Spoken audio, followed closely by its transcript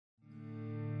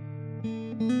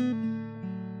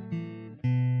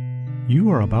You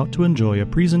are about to enjoy a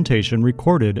presentation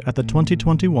recorded at the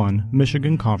 2021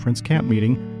 Michigan Conference Camp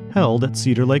Meeting held at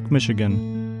Cedar Lake,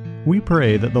 Michigan. We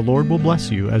pray that the Lord will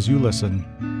bless you as you listen.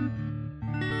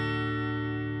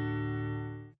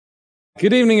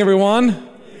 Good evening, everyone.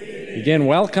 Again,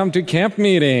 welcome to Camp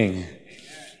Meeting.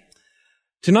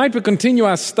 Tonight we continue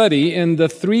our study in the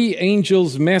three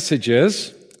angels'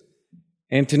 messages.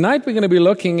 And tonight we're going to be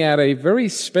looking at a very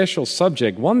special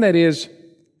subject, one that is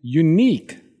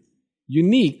unique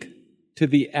to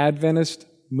the Adventist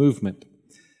movement.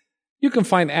 You can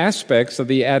find aspects of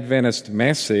the Adventist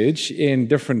message in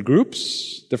different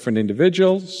groups, different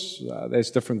individuals.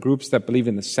 There's different groups that believe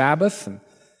in the Sabbath and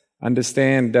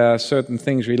understand certain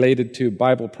things related to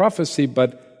Bible prophecy.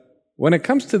 But when it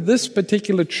comes to this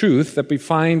particular truth that we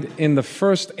find in the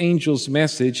first angel's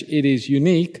message, it is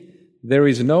unique. There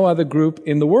is no other group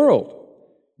in the world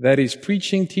that is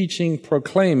preaching, teaching,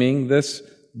 proclaiming this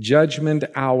judgment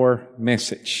hour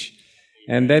message.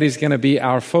 And that is going to be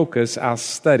our focus, our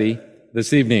study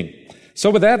this evening.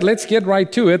 So with that, let's get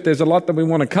right to it. There's a lot that we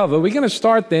want to cover. We're going to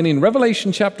start then in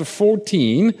Revelation chapter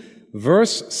 14,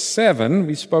 verse 7.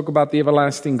 We spoke about the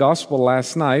everlasting gospel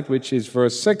last night, which is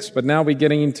verse 6, but now we're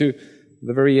getting into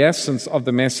the very essence of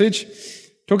the message.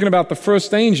 Talking about the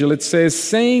first angel, it says,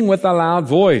 saying with a loud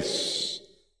voice.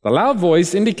 The loud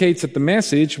voice indicates that the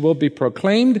message will be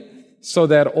proclaimed so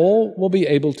that all will be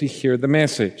able to hear the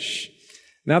message.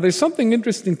 Now, there's something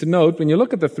interesting to note when you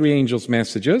look at the three angels'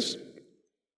 messages.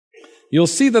 You'll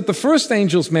see that the first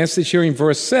angel's message here in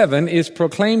verse 7 is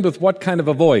proclaimed with what kind of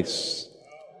a voice?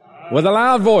 With a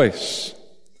loud voice.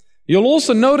 You'll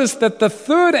also notice that the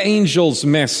third angel's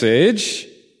message,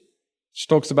 which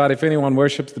talks about if anyone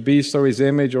worships the beast or his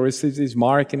image or receives his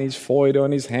mark in his forehead or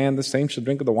in his hand, the same shall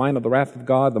drink of the wine of the wrath of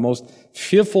God, the most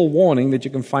fearful warning that you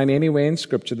can find anywhere in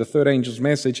Scripture, the third angel's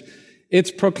message,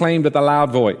 it's proclaimed with a loud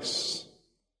voice.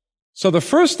 So the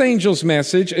first angel's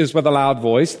message is with a loud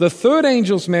voice. The third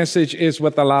angel's message is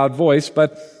with a loud voice.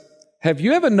 But have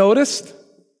you ever noticed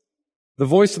the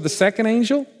voice of the second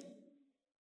angel?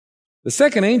 The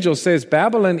second angel says,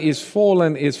 Babylon is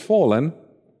fallen.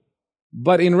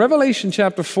 But in Revelation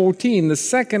chapter 14, the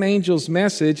second angel's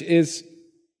message is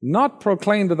not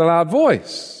proclaimed with a loud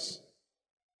voice.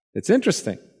 It's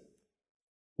interesting.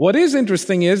 What is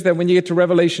interesting is that when you get to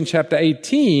Revelation chapter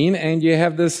 18 and you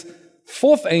have this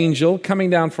fourth angel coming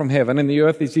down from heaven and the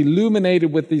earth is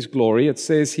illuminated with his glory, it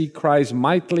says he cries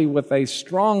mightily with a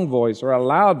strong voice or a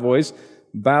loud voice,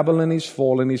 Babylon is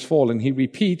fallen, is fallen. He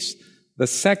repeats the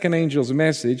second angel's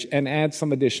message and adds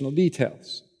some additional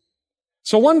details.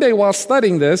 So one day while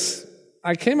studying this,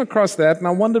 I came across that and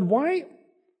I wondered why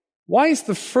is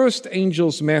the first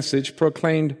angel's message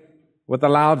proclaimed with a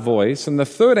loud voice and the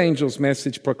third angel's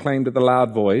message proclaimed with a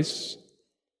loud voice,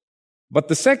 but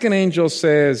the second angel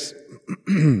says,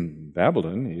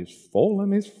 Babylon is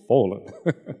fallen, is fallen.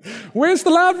 Where's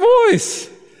the loud voice?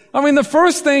 I mean, the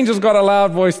first angel's got a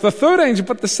loud voice, the third angel,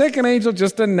 but the second angel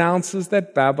just announces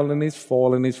that Babylon is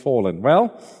fallen, is fallen.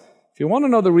 Well, if you want to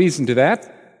know the reason to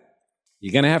that,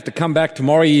 you're going to have to come back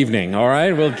tomorrow evening, all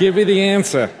right? We'll give you the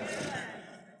answer.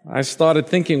 I started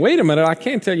thinking, wait a minute, I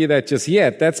can't tell you that just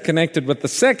yet. That's connected with the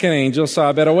second angel, so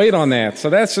I better wait on that. So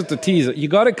that's just a teaser. You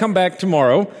got to come back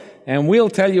tomorrow, and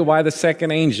we'll tell you why the second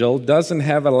angel doesn't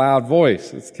have a loud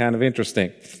voice. It's kind of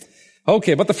interesting.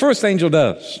 Okay, but the first angel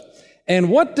does. And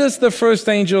what does the first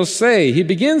angel say? He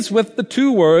begins with the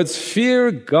two words, fear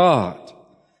God.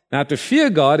 Now, to fear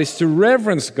God is to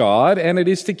reverence God, and it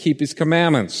is to keep His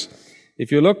commandments.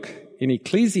 If you look in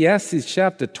Ecclesiastes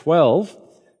chapter 12,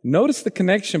 notice the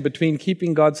connection between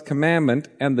keeping God's commandment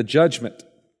and the judgment.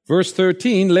 Verse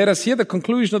 13, let us hear the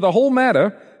conclusion of the whole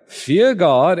matter. Fear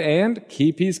God and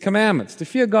keep His commandments. To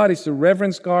fear God is to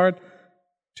reverence God,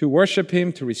 to worship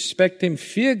Him, to respect Him.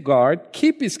 Fear God,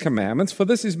 keep His commandments, for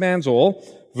this is man's all.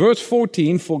 Verse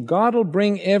 14, for God will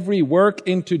bring every work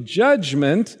into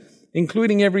judgment,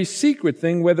 including every secret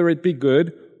thing, whether it be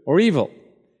good or evil.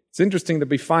 It's interesting that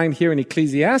we find here in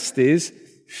Ecclesiastes,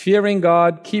 fearing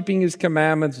God, keeping His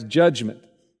commandments, judgment.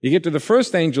 You get to the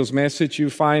first angel's message, you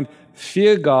find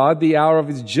fear God, the hour of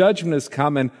His judgment has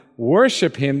come, and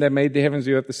worship Him that made the heavens,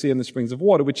 the earth, the sea, and the springs of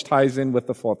water, which ties in with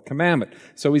the fourth commandment.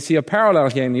 So we see a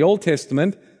parallel here in the Old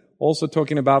Testament, also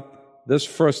talking about this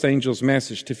first angel's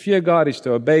message. To fear God is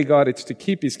to obey God, it's to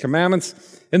keep His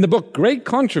commandments. In the book Great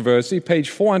Controversy, page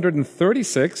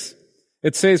 436,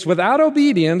 it says, without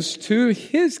obedience to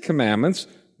His commandments,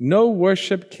 no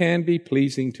worship can be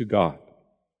pleasing to God.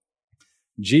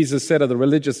 Jesus said of the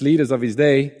religious leaders of His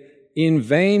day, in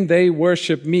vain they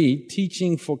worship me,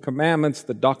 teaching for commandments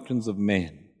the doctrines of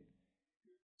men.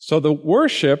 So the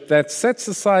worship that sets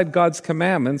aside God's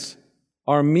commandments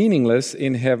are meaningless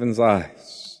in heaven's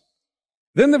eyes.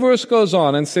 Then the verse goes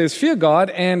on and says, fear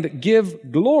God and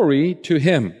give glory to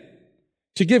Him.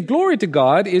 To give glory to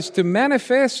God is to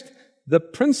manifest the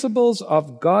principles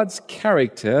of God's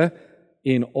character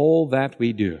in all that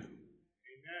we do. Amen.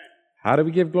 How do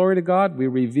we give glory to God? We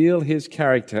reveal His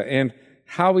character. And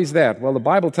how is that? Well, the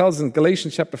Bible tells us in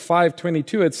Galatians chapter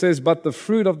 5:22, it says, but the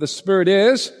fruit of the Spirit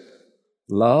is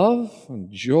love and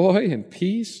joy and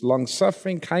peace,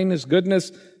 long-suffering, kindness,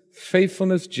 goodness,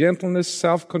 faithfulness, gentleness,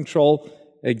 self-control.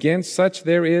 Against such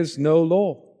there is no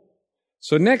law.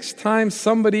 So next time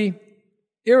somebody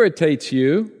irritates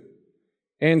you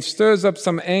and stirs up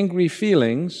some angry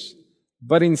feelings,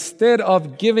 but instead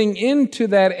of giving in to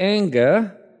that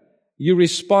anger, you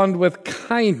respond with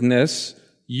kindness,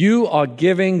 you are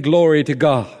giving glory to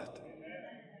God.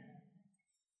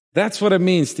 That's what it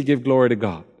means to give glory to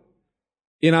God.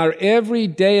 In our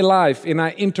everyday life, in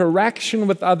our interaction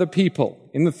with other people,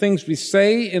 in the things we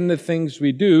say, in the things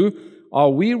we do, are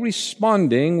we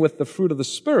responding with the fruit of the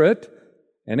Spirit?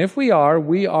 And if we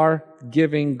are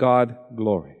giving God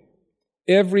glory.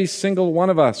 Every single one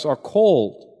of us are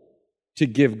called to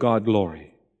give God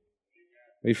glory.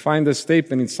 We find this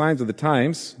statement in Signs of the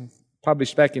Times,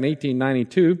 published back in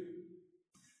 1892.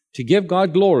 To give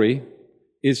God glory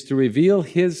is to reveal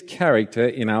His character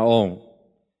in our own,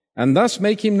 and thus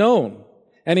make Him known.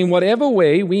 And in whatever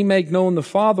way we make known the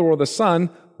Father or the Son,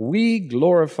 we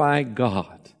glorify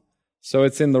God. So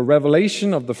it's in the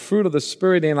revelation of the fruit of the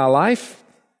Spirit in our life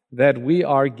that we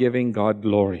are giving God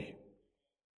glory.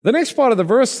 The next part of the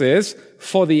verse says,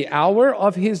 for the hour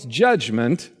of His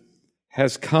judgment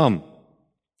has come.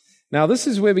 Now, this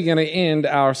is where we're going to end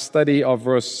our study of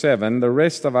verse 7. The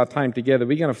rest of our time together,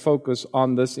 we're going to focus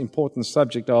on this important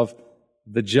subject of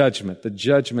the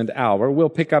judgment hour. We'll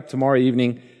pick up tomorrow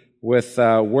evening with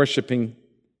worshiping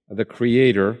the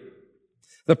Creator.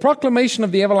 The proclamation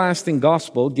of the everlasting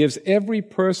gospel gives every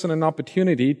person an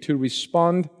opportunity to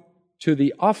respond to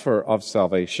the offer of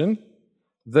salvation.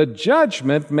 The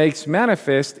judgment makes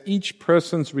manifest each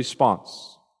person's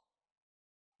response.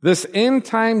 This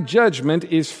end-time judgment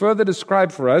is further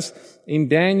described for us in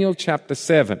Daniel chapter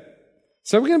 7.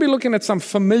 So we're going to be looking at some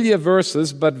familiar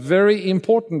verses, but very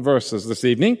important verses this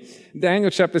evening.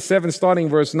 Daniel chapter 7, starting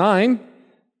verse 9,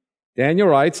 Daniel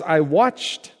writes, I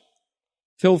watched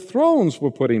till thrones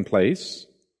were put in place,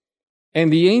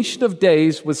 and the Ancient of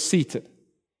Days was seated.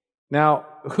 Now,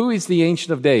 who is the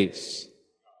Ancient of Days?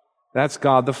 That's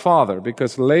God the Father,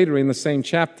 because later in the same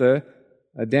chapter,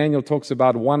 Daniel talks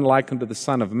about one like unto the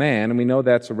Son of Man, and we know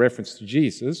that's a reference to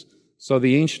Jesus. So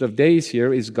the Ancient of Days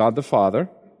here is God the Father.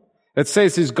 It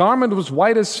says, his garment was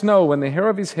white as snow, and the hair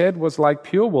of his head was like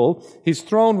pure wool. His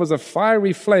throne was a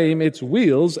fiery flame, its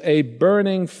wheels a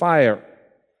burning fire.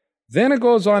 Then it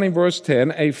goes on in verse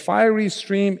 10, a fiery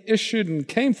stream issued and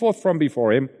came forth from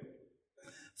before him.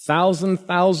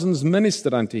 Thousands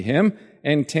ministered unto him,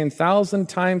 and 10,000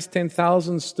 times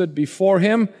 10,000 stood before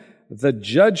him. The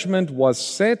judgment was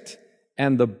set,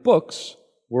 and the books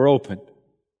were opened.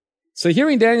 So here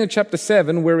in Daniel chapter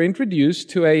 7, we're introduced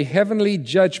to a heavenly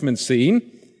judgment scene.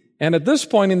 And at this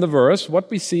point in the verse, what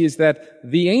we see is that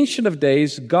the Ancient of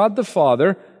Days, God the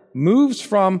Father, moves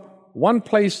from one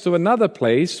place to another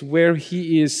place where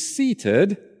He is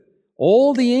seated.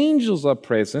 All the angels are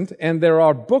present, and there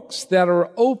are books that are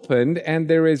opened, and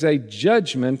there is a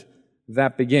judgment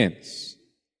that begins.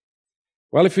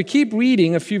 Well, if we keep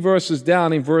reading a few verses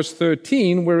down in verse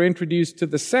 13, we're introduced to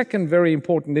the second very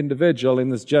important individual in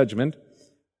this judgment.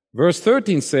 Verse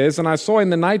 13 says, and I saw in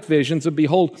the night visions, and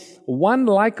behold, one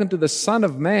like unto the Son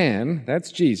of Man, that's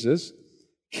Jesus,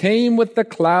 came with the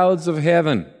clouds of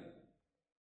heaven.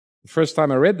 The first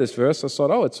time I read this verse, I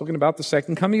thought, it's talking about the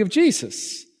second coming of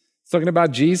Jesus. It's talking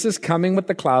about Jesus coming with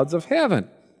the clouds of heaven.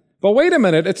 But wait a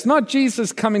minute, it's not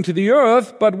Jesus coming to the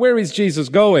earth, but where is Jesus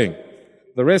going?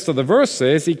 The rest of the verse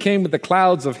says, he came with the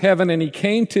clouds of heaven, and he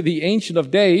came to the Ancient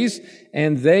of Days,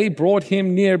 and they brought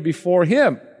him near before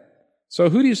him. So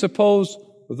who do you suppose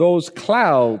those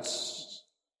clouds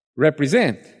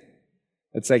represent?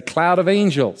 It's a cloud of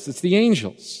angels. It's the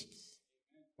angels.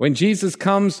 When Jesus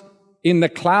comes in the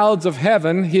clouds of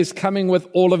heaven, He is coming with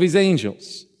all of His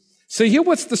angels. So here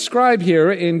what's described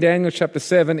here in Daniel chapter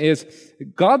 7 is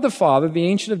God the Father, the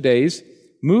Ancient of Days,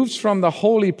 moves from the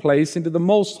holy place into the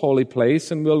most holy place,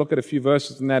 and we'll look at a few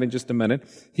verses on that in just a minute.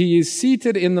 He is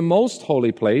seated in the most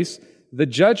holy place. The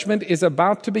judgment is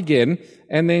about to begin,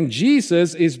 and then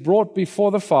Jesus is brought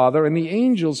before the Father, and the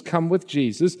angels come with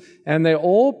Jesus, and they're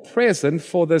all present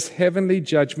for this heavenly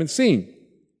judgment scene.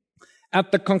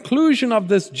 At the conclusion of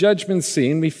this judgment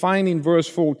scene, we find in verse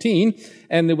 14,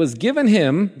 and there was given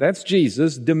him, that's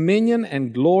Jesus, dominion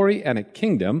and glory and a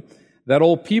kingdom, that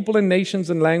all people and nations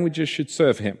and languages should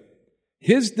serve him.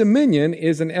 His dominion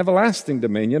is an everlasting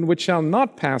dominion which shall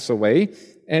not pass away,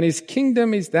 and his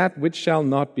kingdom is that which shall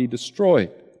not be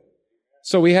destroyed.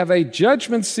 So we have a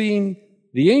judgment scene,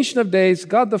 the Ancient of Days,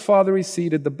 God the Father is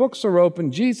seated, the books are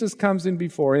open, Jesus comes in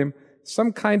before him,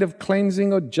 some kind of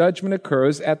cleansing or judgment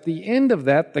occurs. At the end of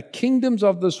that, the kingdoms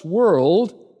of this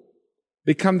world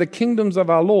become the kingdoms of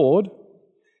our Lord.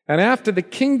 And after the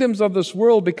kingdoms of this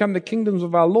world become the kingdoms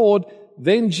of our Lord,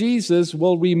 then Jesus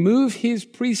will remove his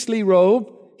priestly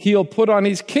robe, he'll put on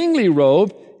his kingly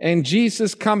robe, and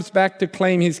Jesus comes back to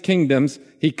claim his kingdoms.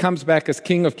 He comes back as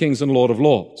King of Kings and Lord of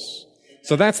Lords.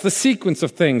 So that's the sequence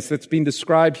of things that's been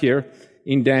described here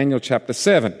in Daniel chapter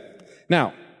 7.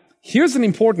 Now, here's an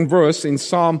important verse in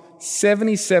Psalm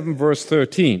 77, verse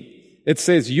 13. It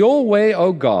says, "Your way,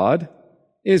 O God,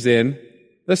 is in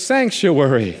the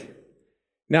sanctuary."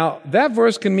 Now, that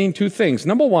verse can mean two things.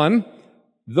 Number one,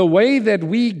 the way that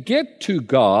we get to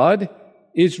God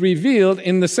is revealed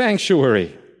in the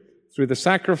sanctuary. Through the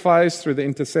sacrifice, through the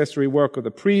intercessory work of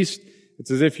the priest. It's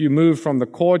as if you move from the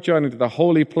courtyard into the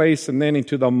holy place and then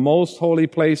into the most holy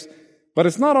place. But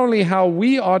it's not only how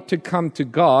we ought to come to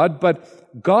God,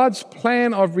 but God's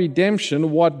plan of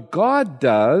redemption, what God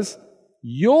does,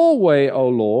 your way, O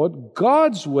Lord,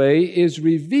 God's way is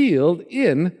revealed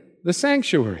in the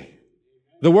sanctuary.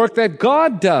 The work that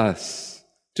God does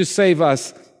to save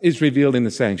us is revealed in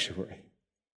the sanctuary.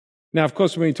 Now, of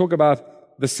course, when we talk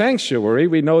about the sanctuary,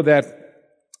 we know that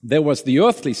there was the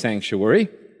earthly sanctuary,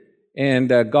 and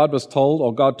God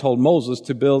told Moses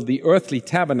to build the earthly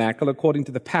tabernacle according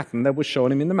to the pattern that was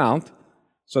shown him in the mount.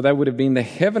 So that would have been the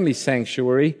heavenly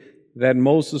sanctuary that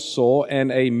Moses saw,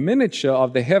 and a miniature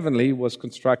of the heavenly was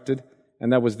constructed,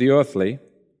 and that was the earthly.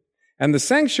 And the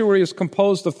sanctuary is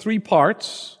composed of three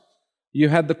parts. You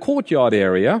had the courtyard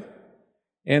area,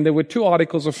 and there were two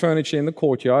articles of furniture in the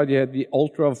courtyard. You had the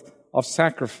altar of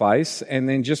sacrifice, and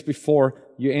then just before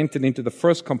you entered into the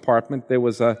first compartment, there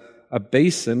was a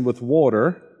basin with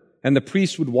water, and the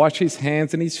priest would wash his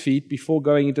hands and his feet before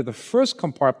going into the first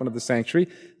compartment of the sanctuary.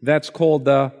 That's called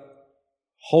the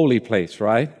holy place,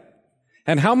 right?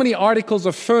 And how many articles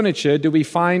of furniture do we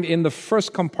find in the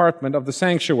first compartment of the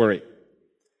sanctuary?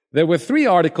 There were three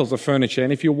articles of furniture,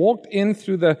 and if you walked in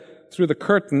through the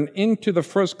curtain into the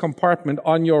first compartment,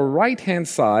 on your right-hand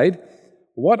side,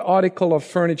 what article of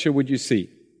furniture would you see?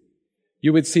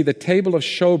 You would see the table of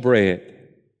showbread.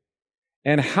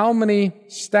 And how many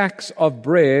stacks of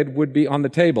bread would be on the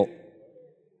table?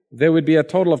 There would be a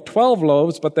total of 12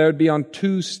 loaves, but they would be on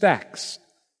 2 stacks,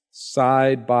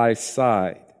 side by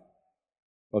side.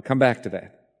 We'll come back to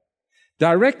that.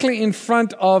 Directly in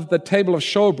front of the table of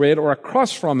showbread, or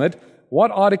across from it,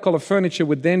 what article of furniture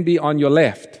would then be on your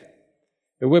left?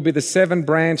 It would be the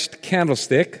 7-branched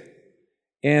candlestick,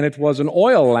 and it was an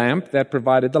oil lamp that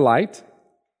provided the light.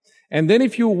 And then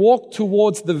if you walk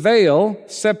towards the veil,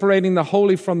 separating the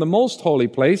holy from the most holy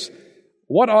place,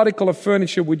 what article of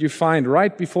furniture would you find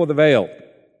right before the veil?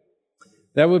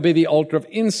 That would be the altar of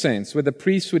incense, where the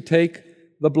priest would take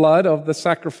the blood of the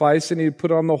sacrifice and he would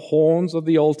put on the horns of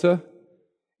the altar.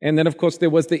 And then, of course, there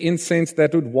was the incense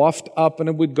that would waft up and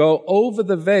it would go over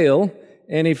the veil.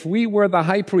 And if we were the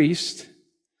high priest,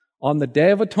 on the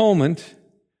Day of Atonement,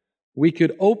 we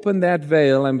could open that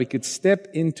veil and we could step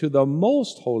into the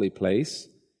most holy place.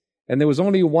 And there was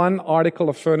only one article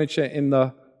of furniture in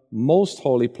the most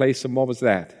holy place, and what was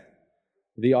that?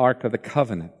 The Ark of the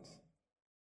Covenant.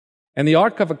 And the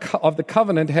Ark of the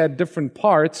Covenant had different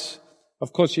parts.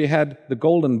 Of course, you had the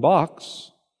golden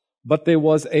box, but there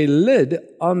was a lid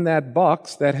on that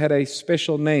box that had a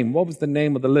special name. What was the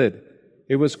name of the lid?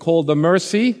 It was called the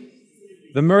mercy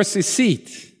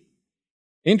seat.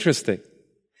 Interesting.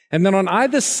 And then on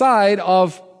either side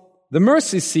of the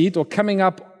mercy seat, or coming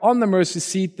up on the mercy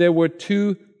seat, there were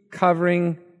 2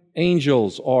 covering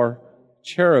angels or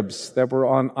cherubs that were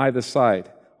on either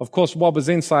side. Of course, what was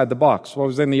inside the box? What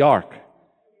was in the ark?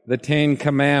 The 10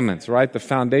 Commandments, right? The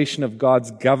foundation of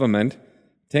God's government.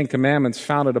 10 Commandments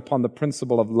founded upon the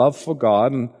principle of love for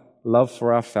God and love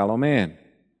for our fellow man.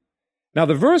 Now,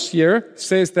 the verse here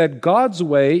says that God's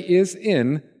way is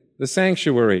in the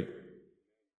sanctuary.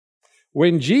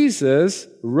 When Jesus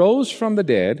rose from the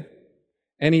dead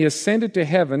and he ascended to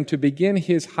heaven to begin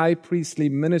his high priestly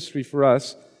ministry for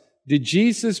us, did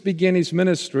Jesus begin his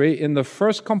ministry in the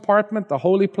first compartment, the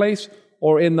holy place,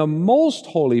 or in the most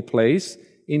holy place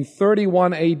in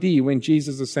 31 AD when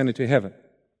Jesus ascended to heaven?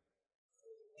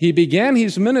 He began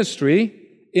his ministry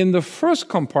in the first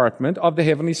compartment of the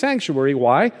heavenly sanctuary.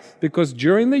 Why? Because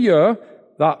during the year,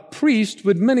 the priest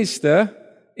would minister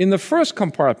in the first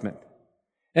compartment.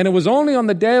 And it was only on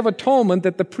the Day of Atonement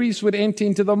that the priest would enter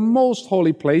into the most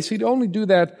holy place. He'd only do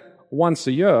that once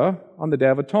a year on the Day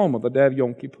of Atonement, the day of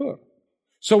Yom Kippur.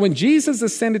 So when Jesus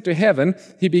ascended to heaven,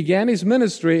 he began his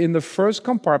ministry in the first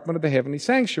compartment of the heavenly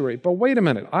sanctuary. But wait a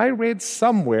minute. I read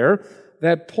somewhere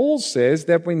that Paul says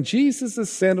that when Jesus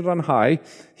ascended on high,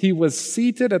 he was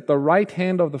seated at the right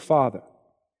hand of the Father.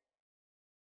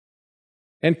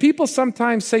 And people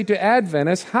sometimes say to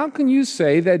Adventists, how can you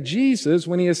say that Jesus,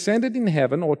 when he ascended in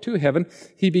heaven or to heaven,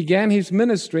 he began his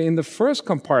ministry in the first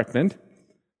compartment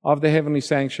of the heavenly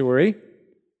sanctuary,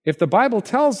 if the Bible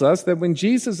tells us that when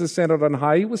Jesus ascended on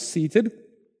high, he was seated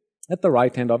at the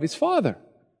right hand of his Father?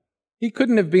 He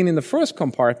couldn't have been in the first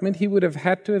compartment. He would have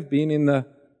had to have been in the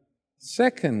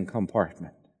second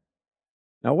compartment.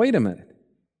 Now, wait a minute.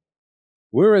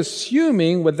 We're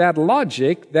assuming with that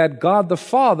logic that God the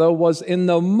Father was in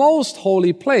the most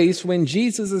holy place when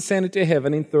Jesus ascended to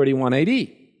heaven in 31 AD.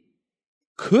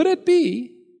 Could it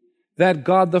be that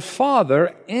God the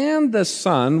Father and the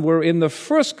Son were in the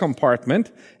first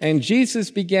compartment and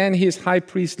Jesus began his high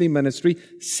priestly ministry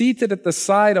seated at the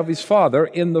side of his Father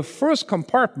in the first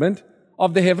compartment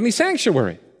of the heavenly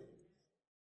sanctuary?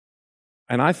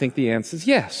 And I think the answer is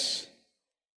yes.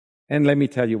 And let me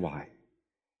tell you why.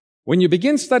 When you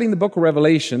begin studying the book of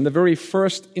Revelation, the very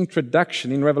first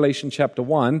introduction in Revelation chapter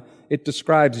 1, it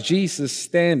describes Jesus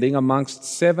standing amongst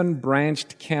 7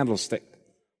 branched candlesticks,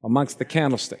 amongst the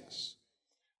candlesticks.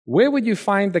 Where would you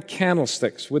find the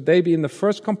candlesticks? Would they be in the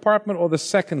first compartment or the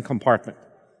second compartment?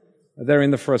 They're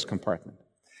in the first compartment.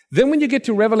 Then when you get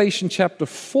to Revelation chapter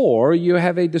 4, you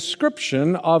have a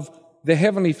description of the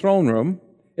heavenly throne room.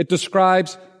 It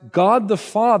describes God the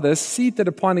Father seated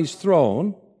upon his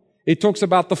throne. It talks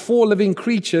about the 4 living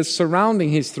creatures surrounding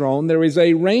his throne. There is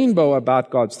a rainbow about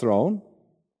God's throne.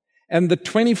 And the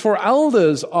 24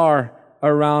 elders are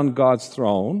around God's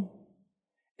throne.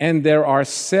 And there are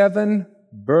 7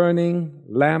 burning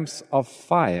lamps of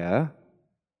fire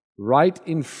right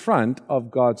in front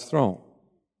of God's throne.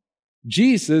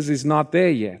 Jesus is not there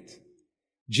yet.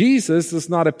 Jesus does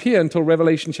not appear until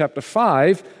Revelation chapter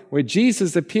 5, where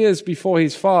Jesus appears before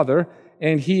his Father,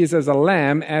 and he is as a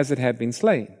lamb as it had been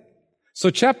slain. So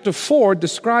chapter 4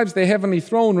 describes the heavenly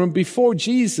throne room before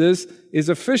Jesus is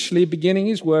officially beginning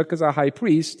his work as a high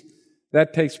priest.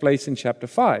 That takes place in chapter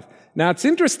 5. Now it's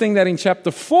interesting that in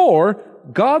chapter 4,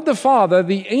 God the Father,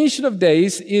 the Ancient of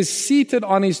Days, is seated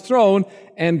on his throne,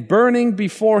 and burning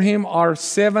before him are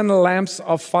 7 lamps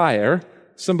of fire,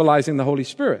 symbolizing the Holy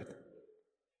Spirit.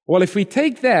 Well, if we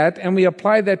take that and we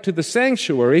apply that to the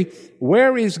sanctuary,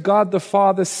 where is God the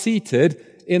Father seated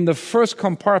in the first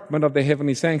compartment of the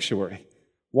heavenly sanctuary?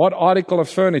 What article of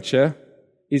furniture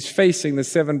is facing the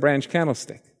 7-branch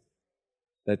candlestick?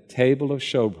 The table of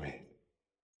showbread.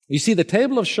 You see, the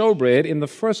table of showbread in the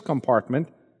first compartment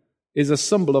is a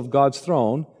symbol of God's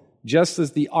throne, just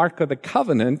as the Ark of the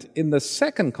Covenant in the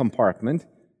second compartment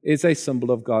is a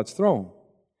symbol of God's throne.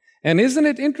 And isn't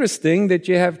it interesting that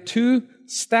you have 2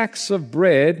 stacks of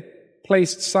bread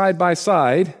placed side by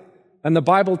side, and the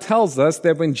Bible tells us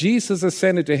that when Jesus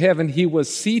ascended to heaven, he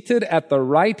was seated at the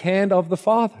right hand of the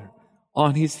Father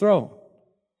on his throne.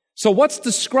 So what's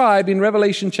described in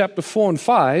Revelation chapter 4 and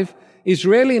 5 is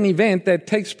really an event that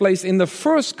takes place in the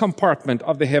first compartment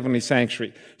of the heavenly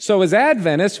sanctuary. So as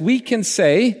Adventists, we can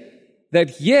say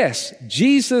that yes,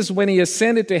 Jesus, when he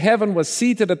ascended to heaven, was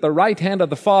seated at the right hand of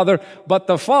the Father, but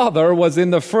the Father was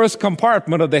in the first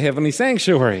compartment of the heavenly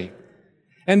sanctuary.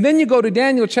 And then you go to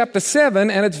Daniel chapter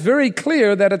 7, and it's very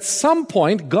clear that at some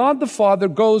point, God the Father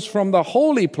goes from the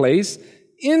holy place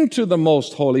into the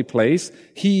most holy place.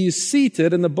 He is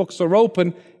seated and the books are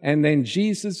open, and then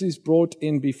Jesus is brought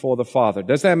in before the Father.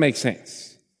 Does that make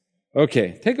sense?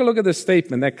 Okay, take a look at this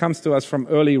statement that comes to us from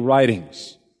early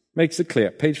writings. Makes it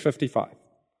clear, page 55.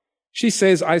 She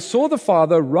says, I saw the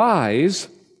Father rise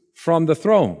from the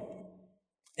throne,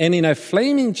 and in a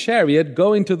flaming chariot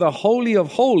go into the Holy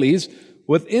of Holies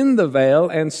within the veil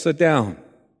and sit down.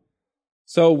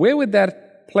 So where would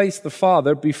that place the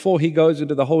Father before he goes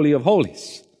into the Holy of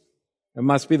Holies? It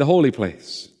must be the holy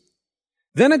place.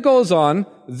 Then it goes on,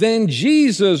 then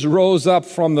Jesus rose up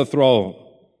from the throne.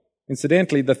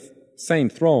 Incidentally, the same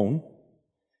throne.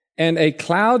 And a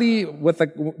cloudy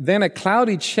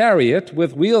chariot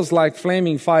with wheels like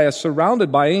flaming fire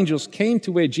surrounded by angels came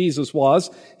to where Jesus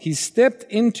was. He stepped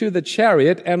into the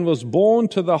chariot and was borne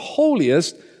to the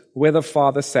holiest where the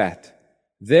Father sat.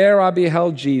 There I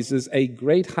beheld Jesus, a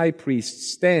great high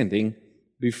priest, standing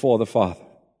before the Father.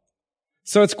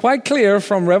 So it's quite clear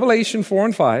from Revelation 4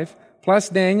 and 5, plus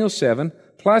Daniel 7,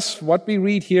 plus what we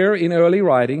read here in early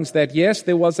writings, that yes,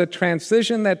 there was a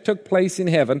transition that took place in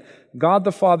heaven. God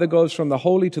the Father goes from the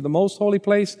holy to the most holy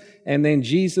place, and then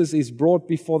Jesus is brought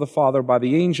before the Father by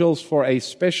the angels for a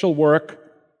special work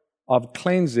of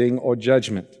cleansing or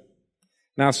judgment.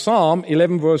 Now, Psalm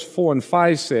 11 verse 4 and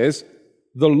 5 says,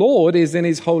 "The Lord is in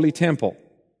His holy temple.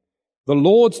 The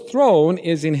Lord's throne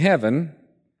is in heaven.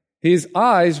 His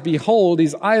eyes behold,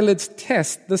 His eyelids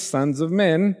test the sons of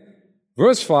men."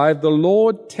 Verse 5, "The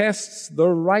Lord tests the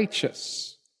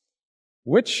righteous."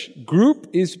 Which group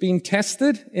is being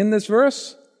tested in this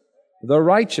verse? The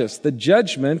righteous. The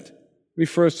judgment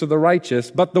refers to the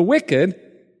righteous, but the wicked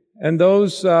and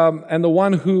the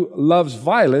one who loves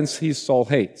violence, his soul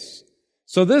hates.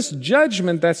 So this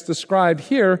judgment that's described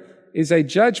here is a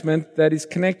judgment that is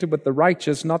connected with the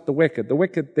righteous, not the wicked. The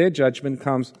wicked, their judgment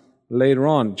comes later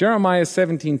on. Jeremiah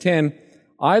 17:10,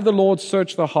 "I, the Lord,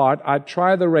 search the heart, I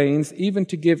try the reins, even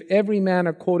to give every man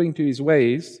according to his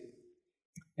ways,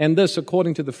 and this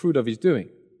according to the fruit of his doing."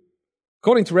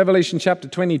 According to Revelation chapter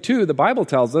 22, the Bible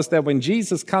tells us that when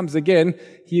Jesus comes again,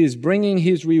 He is bringing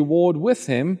His reward with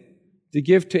Him to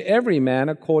give to every man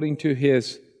according to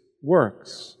his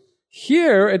works.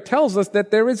 Here it tells us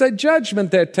that there is a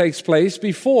judgment that takes place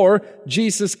before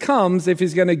Jesus comes if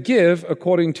He's going to give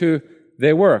according to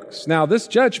their works. Now, this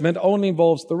judgment only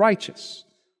involves the righteous.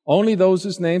 Only those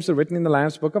whose names are written in the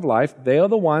Lamb's Book of Life, they are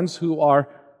the ones who are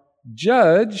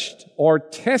judged or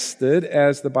tested,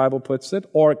 as the Bible puts it,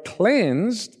 or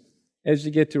cleansed, as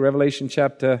you get to Revelation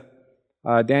chapter,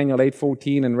 Daniel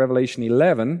 8:14 and Revelation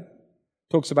 11,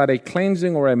 talks about a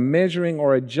cleansing or a measuring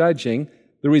or a judging,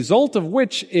 the result of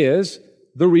which is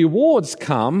the rewards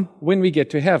come when we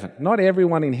get to heaven. Not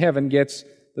everyone in heaven gets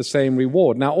the same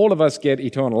reward. Now, all of us get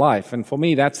eternal life, and for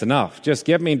me, that's enough. Just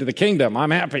get me into the kingdom.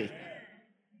 I'm happy.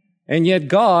 And yet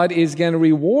God is going to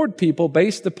reward people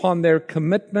based upon their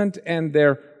commitment and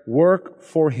their work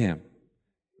for Him.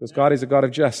 Because God is a God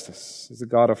of justice. He's a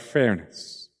God of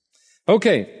fairness.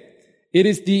 Okay, it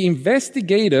is the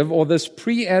investigative or this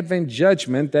pre-Advent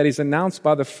judgment that is announced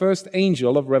by the first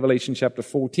angel of Revelation chapter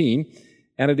 14,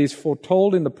 and it is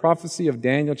foretold in the prophecy of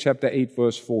Daniel chapter 8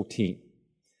 verse 14.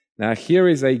 Now here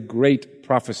is a great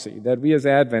prophecy that we as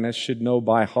Adventists should know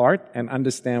by heart and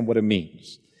understand what it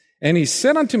means. "And He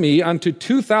said unto me, unto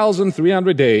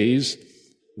 2,300 days,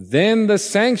 then the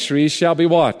sanctuary shall be"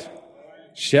 what?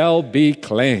 "Shall be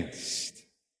cleansed."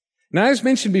 Now, as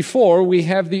mentioned before, we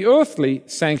have the earthly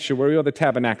sanctuary or the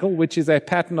tabernacle, which is a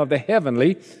pattern of the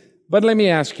heavenly. But let me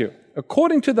ask you,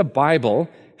 according to the Bible,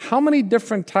 how many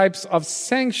different types of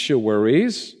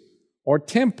sanctuaries or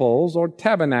temples or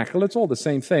tabernacle, it's all the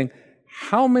same thing,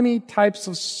 how many types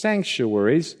of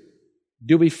sanctuaries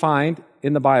do we find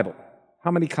in the Bible? How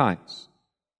many kinds?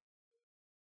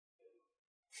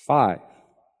 5.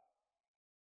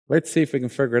 Let's see if we can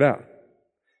figure it out.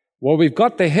 Well, we've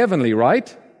got the heavenly,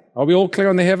 right? Are we all clear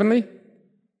on the heavenly?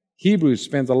 Hebrews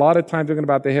spends a lot of time talking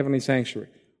about the heavenly sanctuary.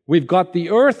 We've got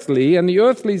the earthly, and the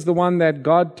earthly is the one that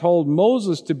God told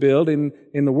Moses to build in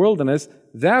the wilderness.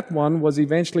 That one was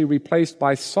eventually replaced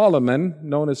by Solomon,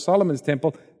 known as Solomon's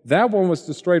temple. That one was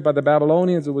destroyed by the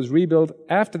Babylonians. It was rebuilt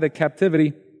after the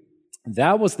captivity.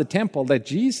 That was the temple that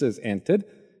Jesus entered,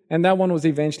 and that one was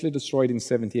eventually destroyed in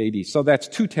 70 AD. So that's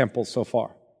 2 temples so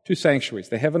far, 2 sanctuaries,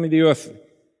 the heavenly, the earthly.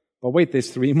 But wait, there's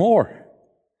 3 more.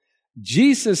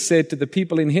 Jesus said to the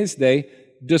people in His day,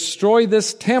 "Destroy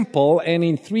this temple, and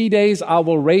in 3 days I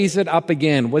will raise it up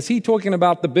again." Was He talking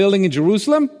about the building in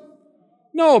Jerusalem?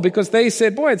 No, because they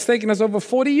said, "Boy, it's taken us over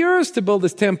 40 years to build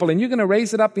this temple, and you're going to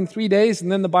raise it up in 3 days."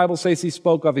 And then the Bible says He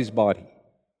spoke of His body.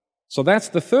 So that's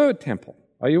the 3rd temple.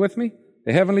 Are you with me?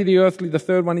 The heavenly, the earthly, the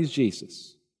 3rd one is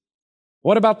Jesus.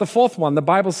 What about the 4th one? The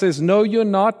Bible says, "Know you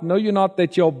not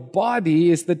that your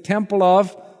body is the temple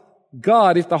of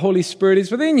God if the Holy Spirit is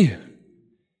within you."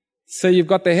 So you've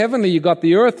got the heavenly, you've got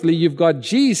the earthly, you've got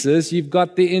Jesus, you've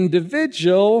got the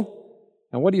individual.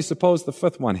 And what do you suppose the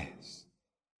 5th one is?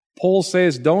 Paul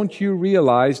says, don't you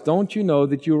know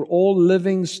that you're all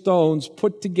living stones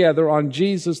put together on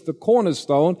Jesus, the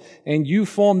cornerstone, and you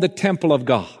form the temple of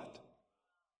God.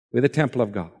 We're the temple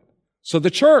of God. So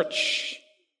the church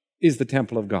is the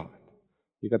temple of God.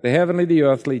 You've got the heavenly, the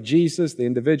earthly, Jesus, the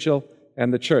individual,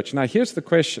 and the church. Now here's the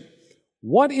question.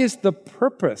 What is the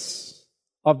purpose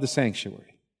of the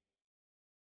sanctuary?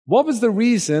 What was the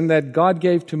reason that God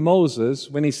gave to Moses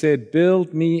when He said,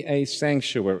 "Build me a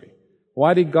sanctuary"?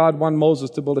 Why did God want Moses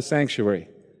to build a sanctuary?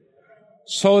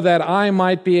 So that I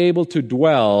might be able to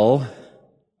dwell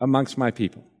amongst my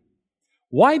people.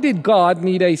 Why did God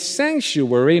need a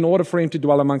sanctuary in order for Him to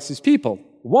dwell amongst His people?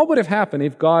 what would have happened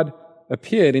if God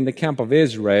appeared in the camp of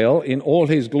Israel in all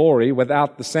His glory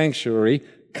without the sanctuary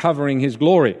covering His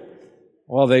glory?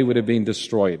 Well, they would have been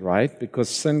destroyed, right? Because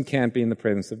sin can't be in the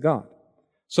presence of God.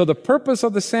 So the purpose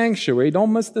of the sanctuary,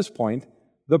 don't miss this point,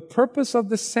 the purpose of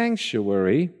the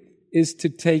sanctuary is to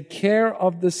take care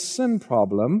of the sin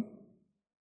problem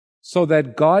so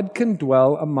that God can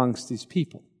dwell amongst His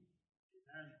people.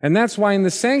 And that's why in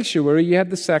the sanctuary you had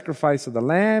the sacrifice of the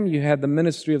lamb, you had the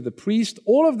ministry of the priest.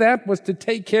 All of that was to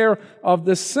take care of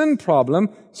the sin problem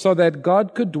so that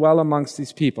God could dwell amongst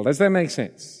His people. Does that make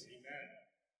sense?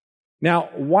 Now,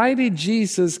 why did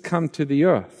Jesus come to the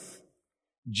earth?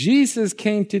 Jesus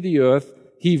came to the earth.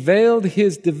 He veiled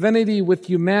His divinity with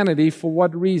humanity for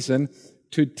what reason?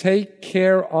 To take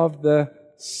care of the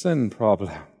sin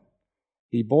problem.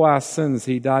 He bore our sins.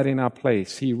 He died in our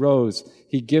place. He rose.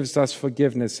 He gives us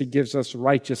forgiveness. He gives us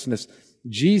righteousness.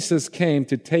 Jesus came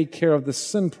to take care of the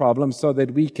sin problem so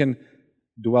that we can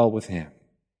dwell with Him,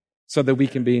 so that we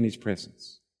can be in His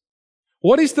presence.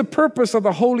 What is the purpose of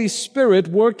the Holy Spirit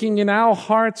working in our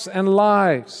hearts and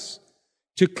lives?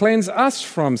 To cleanse us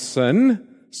from sin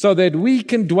so that we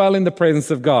can dwell in the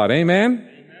presence of God. Amen?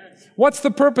 What's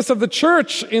the purpose of the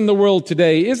church in the world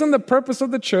today? Isn't the purpose of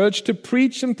the church to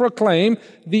preach and proclaim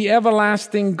the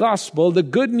everlasting gospel, the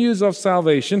good news of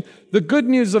salvation, the good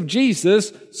news of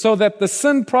Jesus, so that the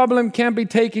sin problem can be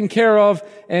taken care of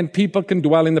and people can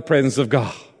dwell in the presence of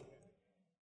God?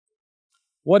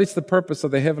 What is the purpose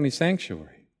of the heavenly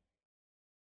sanctuary?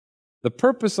 The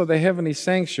purpose of the heavenly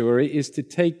sanctuary is to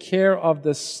take care of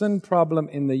the sin problem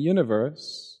in the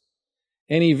universe,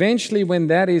 and eventually when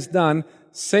that is done,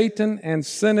 Satan and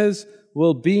sinners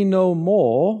will be no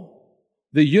more.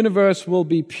 The universe will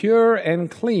be pure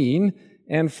and clean,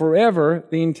 and forever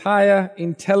the entire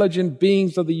intelligent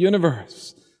beings of the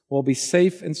universe will be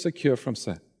safe and secure from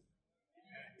sin.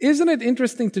 Isn't it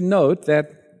interesting to note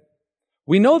that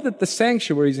we know that the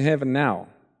sanctuary is in heaven now,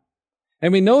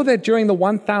 and we know that during the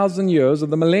 1,000 years of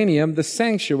the millennium, the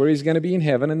sanctuary is going to be in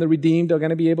heaven, and the redeemed are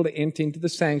going to be able to enter into the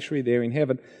sanctuary there in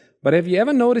heaven. But have you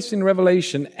ever noticed in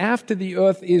Revelation, after the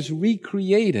earth is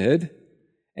recreated,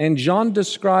 and John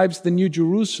describes the New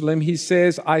Jerusalem, he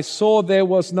says, I saw there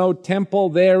was no temple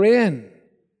therein.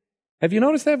 Have you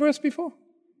noticed that verse before?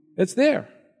 It's there.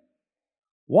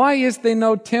 Why is there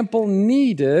no temple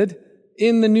needed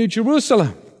in the New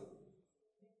Jerusalem?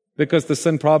 Because the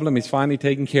sin problem is finally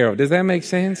taken care of. Does that make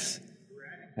sense?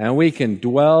 And we can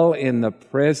dwell in the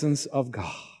presence of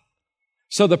God.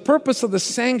 So the purpose of the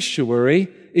sanctuary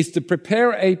is to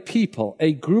prepare a people,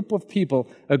 a group of people,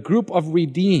 a group of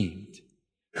redeemed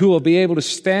who will be able to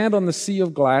stand on the sea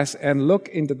of glass and look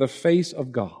into the face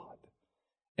of God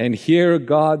and hear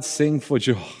God sing for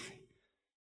joy.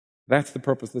 That's the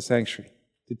purpose of the sanctuary,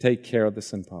 to take care of the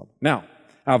sin problem. Now,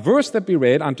 our verse that we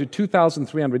read, unto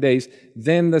 2,300 days,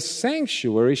 then the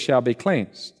sanctuary shall be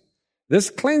cleansed. This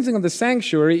cleansing of the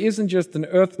sanctuary isn't just an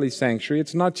earthly sanctuary.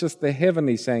 It's not just the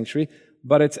heavenly sanctuary,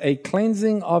 but it's a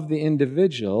cleansing of the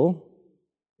individual.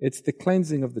 It's the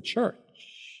cleansing of the church.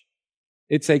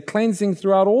 It's a cleansing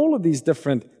throughout all of these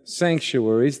different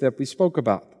sanctuaries that we spoke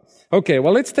about. Okay,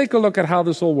 well, let's take a look at how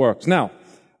this all works. Now,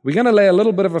 we're going to lay a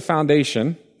little bit of a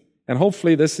foundation, and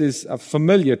hopefully this is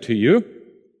familiar to you.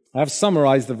 I've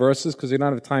summarized the verses because we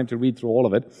don't have time to read through all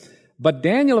of it. But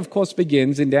Daniel, of course,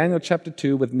 begins in Daniel chapter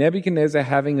 2 with Nebuchadnezzar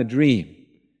having a dream.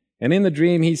 And in the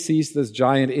dream, he sees this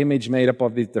giant image made up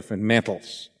of these different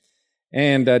metals.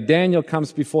 And Daniel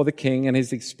comes before the king and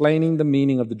he's explaining the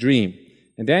meaning of the dream.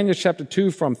 In Daniel chapter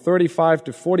 2, from 35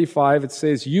 to 45, it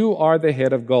says, You are the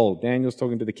head of gold. Daniel's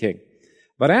talking to the king.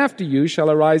 But after you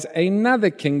shall arise another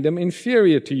kingdom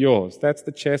inferior to yours. That's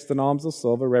the chest and arms of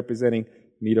silver representing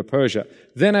Medo-Persia.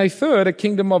 Then a third, a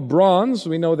kingdom of bronze,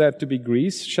 we know that to be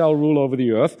Greece, shall rule over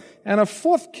the earth. And a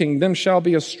fourth kingdom shall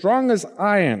be as strong as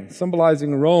iron,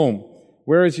 symbolizing Rome.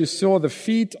 Whereas you saw the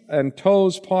feet and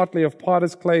toes, partly of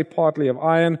potter's clay, partly of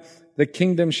iron, the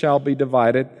kingdom shall be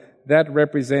divided. That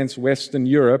represents Western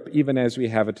Europe, even as we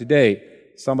have it today.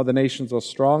 Some of the nations are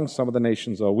strong, some of the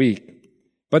nations are weak.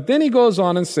 But then he goes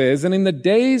on and says, And in the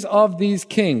days of these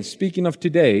kings, speaking of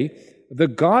today, the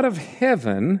God of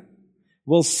heaven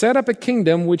will set up a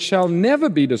kingdom which shall never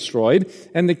be destroyed,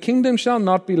 and the kingdom shall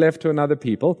not be left to another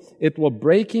people. It will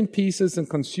break in pieces and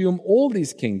consume all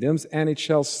these kingdoms, and it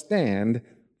shall stand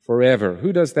forever.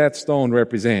 Who does that stone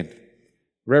represent?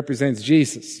 Represents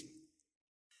Jesus.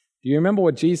 Do you remember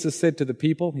what Jesus said to the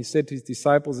people? He said to his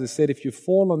disciples, He said, If you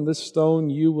fall on this stone,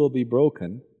 you will be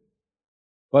broken.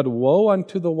 But woe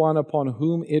unto the one upon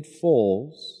whom it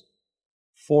falls,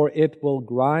 for it will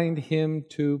grind him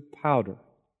to powder.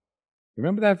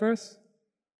 Remember that verse?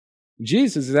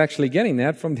 Jesus is actually getting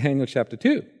that from Daniel chapter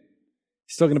 2.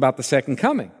 He's talking about the second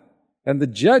coming and the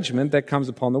judgment that comes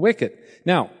upon the wicked.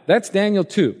 Now, that's Daniel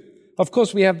 2. Of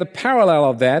course, we have the parallel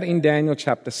of that in Daniel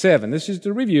chapter 7. This is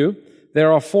to review.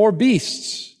 There are 4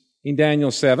 beasts in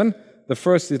Daniel 7. The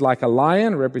first is like a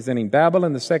lion, representing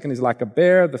Babylon. The second is like a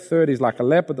bear. The third is like a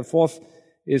leopard. The fourth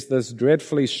is this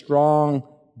dreadfully strong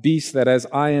beast that has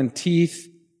iron teeth.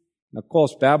 And of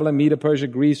course, Babylon, Media, Persia,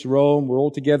 Greece, Rome, we're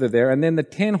all together there. And then the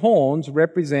 10 horns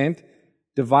represent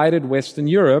divided Western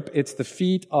Europe. It's the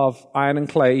feet of iron and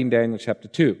clay in Daniel chapter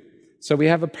 2. So we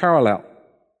have a parallel.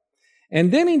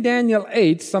 And then in Daniel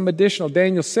 7, some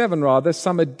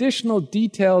additional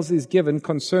details is given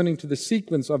concerning to the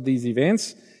sequence of these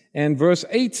events. And verse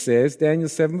 8 says, Daniel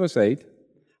 7 verse 8,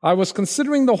 I was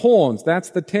considering the horns,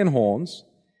 that's the 10 horns,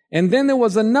 and then there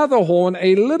was another horn,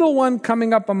 a little one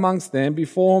coming up amongst them,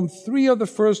 before whom 3 of the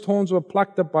first horns were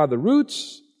plucked up by the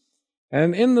roots,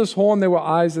 and in this horn there were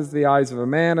eyes as the eyes of a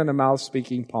man, and a mouth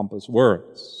speaking pompous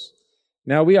words.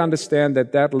 Now we understand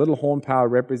that that little horn power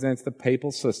represents the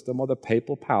papal system, or the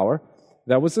papal power,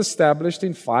 that was established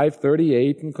in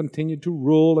 538 and continued to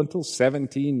rule until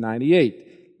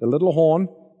 1798. The little horn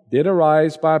did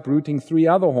arise by uprooting 3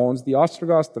 other horns, the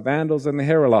Ostrogoths, the Vandals, and the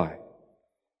Heruli.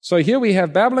 So here we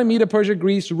have Babylon, Media, Persia,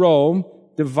 Greece, Rome,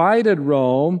 divided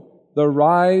Rome, the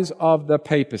rise of the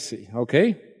papacy.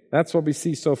 Okay? That's what we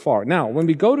see so far. Now, when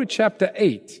we go to chapter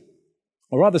 8,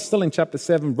 or rather still in chapter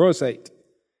 7, verse 8,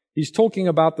 he's talking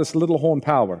about this little horn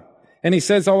power. And he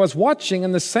says, I was watching,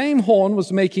 and the same horn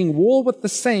was making war with the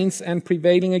saints and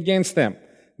prevailing against them.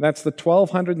 That's the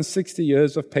 1260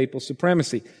 years of papal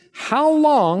supremacy. How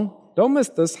long, don't miss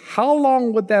this, how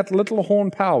long would that little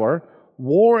horn power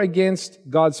war against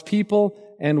God's people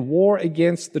and war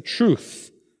against the truth?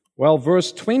 Well,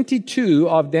 verse 22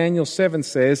 of Daniel 7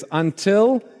 says,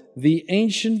 until the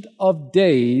Ancient of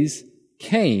Days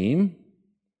came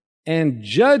and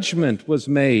judgment was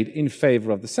made in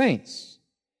favor of the saints.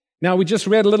 Now, we just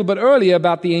read a little bit earlier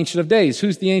about the Ancient of Days.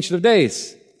 Who's the Ancient of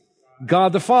Days?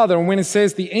 God the Father. And when it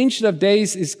says the Ancient of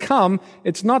Days is come,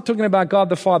 it's not talking about God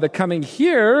the Father coming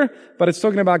here, but it's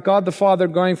talking about God the Father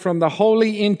going from the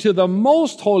holy into the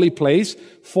most holy place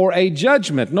for a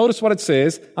judgment. Notice what it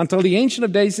says, until the Ancient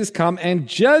of Days is come and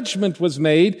judgment was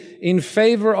made in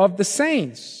favor of the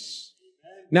saints.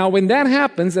 Now, when that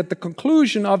happens, at the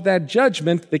conclusion of that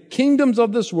judgment, the kingdoms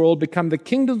of this world become the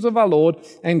kingdoms of our Lord,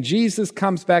 and Jesus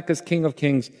comes back as King of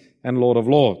Kings and Lord of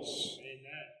Lords.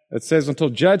 It says, until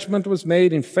judgment was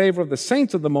made in favor of the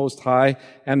saints of the Most High,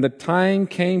 and the time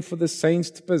came for the saints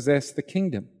to possess the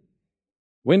kingdom.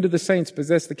 When do the saints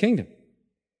possess the kingdom?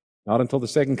 Not until the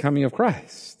second coming of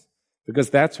Christ, because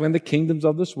that's when the kingdoms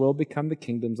of this world become the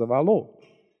kingdoms of our Lord.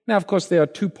 Now, of course, there are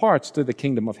 2 parts to the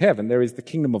kingdom of heaven. There is the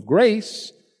kingdom of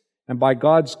grace, and by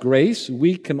God's grace,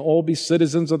 we can all be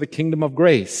citizens of the kingdom of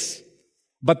grace.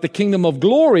 But the kingdom of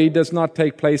glory does not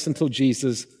take place until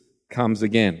Jesus comes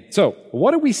again. So,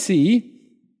 what do we see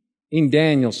in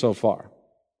Daniel so far?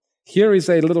 Here is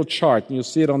a little chart, and you'll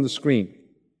see it on the screen.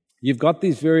 You've got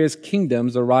these various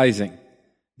kingdoms arising.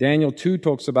 Daniel 2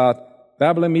 talks about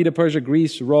Babylon, Media, Persia,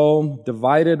 Greece, Rome,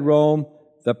 divided Rome,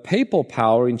 the papal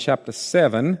power in chapter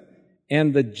 7,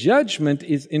 and the judgment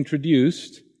is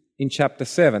introduced in chapter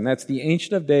 7. That's the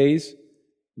Ancient of Days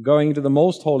going into the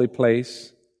most holy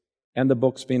place, and the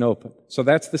book's been opened. So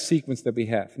that's the sequence that we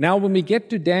have. Now, when we get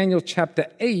to Daniel chapter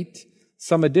 8,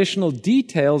 some additional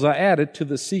details are added to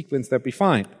the sequence that we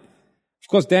find. Of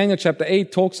course, Daniel chapter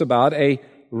 8 talks about a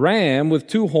ram with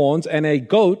 2 horns and a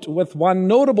goat with 1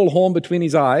 notable horn between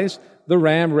his eyes. The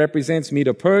ram represents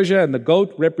Medo-Persia, and the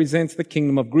goat represents the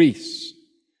kingdom of Greece.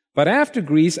 But after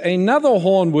Greece, another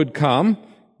horn would come.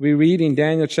 We read in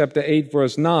Daniel chapter 8,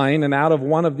 verse 9, and out of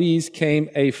one of these came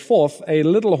a fourth, a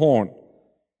little horn.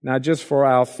 Now, just for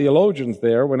our theologians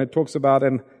there, when it talks about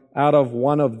an out of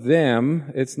one of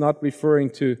them, it's not referring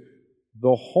to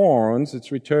the horns,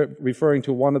 it's referring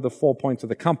to one of the 4 points of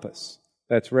the compass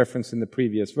that's referenced in the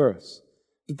previous verse.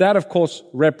 But that, of course,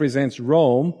 represents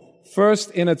Rome, first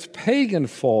in its pagan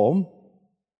form,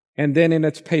 and then in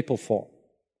its papal form.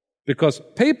 Because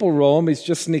papal Rome is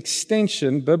just an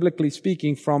extension, biblically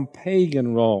speaking, from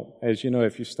pagan Rome, as you know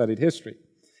if you studied history.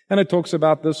 And it talks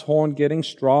about this horn getting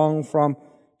strong from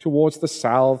towards the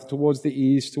south, towards the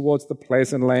east, towards the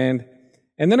pleasant land.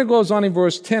 And then it goes on in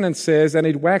verse 10 and says, and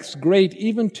it waxed great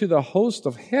even to the host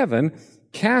of heaven,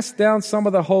 cast down some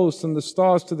of the hosts and the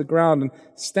stars to the ground and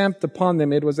stamped upon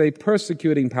them. It was a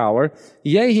persecuting power.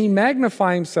 Yea, he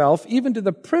magnified himself even to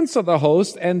the prince of the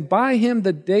host, and by him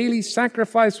the daily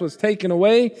sacrifice was taken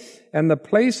away, and the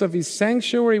place of his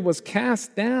sanctuary was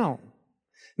cast down.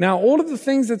 Now, all of the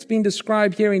things that's been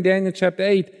described here in Daniel chapter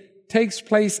 8 takes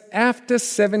place after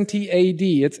 70 AD.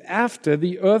 It's after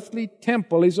the earthly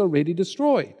temple is already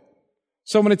destroyed.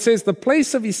 So when it says the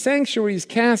place of his sanctuary is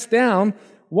cast down,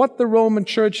 what the Roman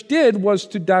church did was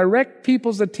to direct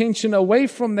people's attention away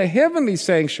from the heavenly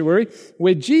sanctuary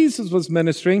where Jesus was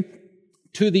ministering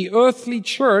to the earthly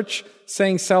church,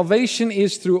 saying salvation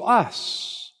is through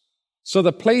us. So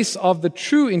the place of the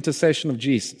true intercession of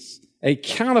Jesus, a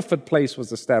counterfeit place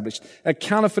was established. A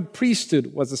counterfeit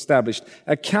priesthood was established.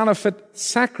 A counterfeit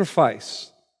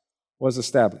sacrifice was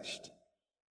established.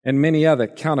 And many other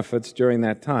counterfeits during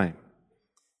that time.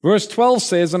 Verse 12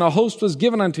 says, and a host was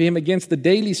given unto him against the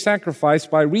daily sacrifice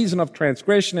by reason of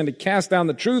transgression, and it cast down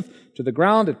the truth to the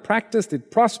ground. It practiced, it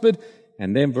prospered.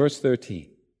 And then verse 13.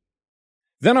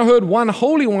 Then I heard one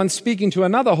holy one speaking to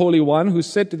another holy one, who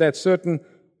said to that certain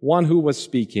one who was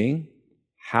speaking,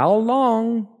 how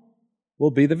long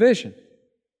will be the vision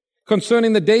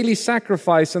concerning the daily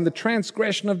sacrifice and the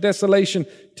transgression of desolation,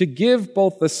 to give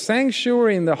both the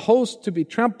sanctuary and the host to be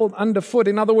trampled underfoot?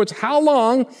 In other words, how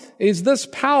long is this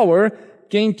power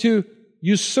going to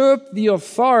usurp the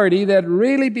authority that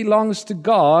really belongs to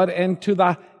God, and to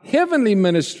the heavenly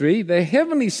ministry, the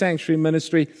heavenly sanctuary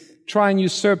ministry, try and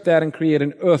usurp that and create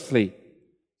an earthly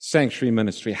sanctuary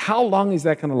ministry? How long is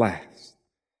that going to last?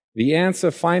 The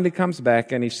answer finally comes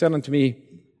back, and he said unto me,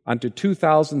 unto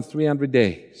 2,300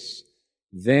 days,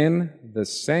 then the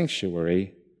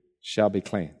sanctuary shall be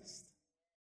cleansed.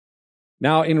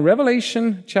 Now, in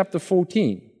Revelation chapter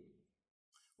 14,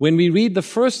 when we read the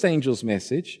first angel's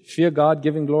message, fear God,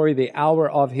 giving glory, the hour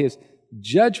of his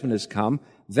judgment has come,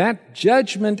 that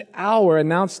judgment hour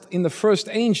announced in the first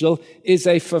angel is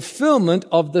a fulfillment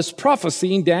of this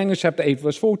prophecy in Daniel chapter 8,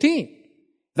 verse 14.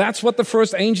 That's what the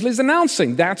first angel is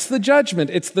announcing. That's the judgment.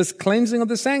 It's this cleansing of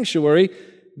the sanctuary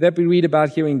that we read about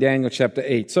here in Daniel chapter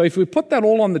 8. So if we put that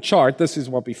all on the chart, this is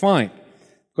what we find.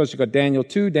 Of course, you've got Daniel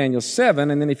 2, Daniel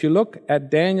 7, and then if you look at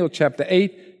Daniel chapter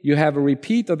 8, you have a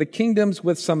repeat of the kingdoms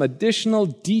with some additional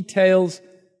details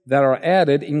that are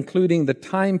added, including the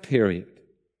time period.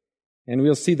 And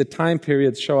we'll see the time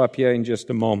periods show up here in just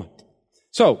a moment.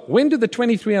 So, when do the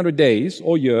 2,300 days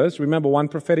or years, remember one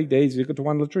prophetic day is equal to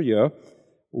one literal year,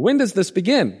 when does this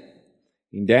begin?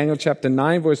 In Daniel chapter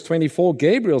 9, verse 24,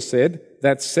 Gabriel said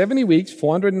that 70 weeks,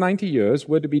 490 years,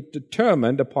 were to be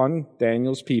determined upon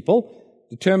Daniel's people.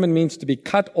 Determined means to be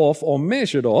cut off or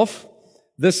measured off.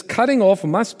 This cutting off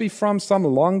must be from some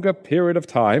longer period of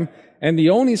time, and the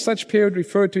only such period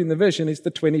referred to in the vision is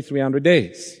the 2,300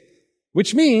 days.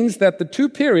 Which means that the two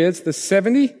periods, the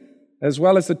 70 as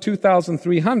well as the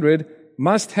 2,300,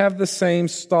 must have the same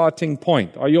starting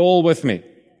point. Are you all with me?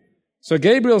 So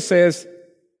Gabriel says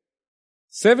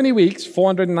 70 weeks,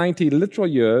 490 literal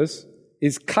years,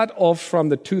 is cut off from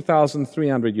the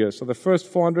 2,300 years. So the first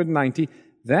 490,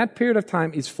 that period of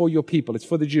time is for your people. It's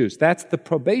for the Jews. That's the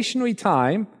probationary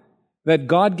time that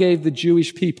God gave the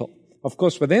Jewish people. Of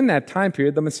course, within that time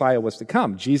period, the Messiah was to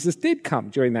come. Jesus did come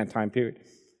during that time period.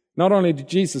 Not only did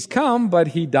Jesus come, but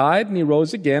he died and he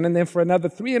rose again, and then for another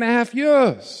 3.5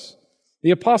 years,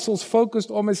 the apostles focused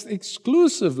almost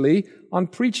exclusively on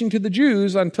preaching to the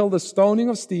Jews until the stoning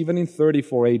of Stephen in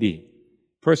 34 AD.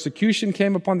 Persecution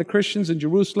came upon the Christians in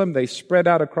Jerusalem. They spread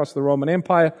out across the Roman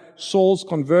Empire. Saul's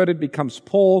converted, becomes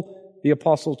Paul, the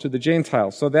apostle to the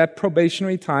Gentiles. So that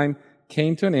probationary time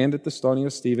came to an end at the stoning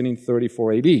of Stephen in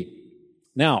 34 AD.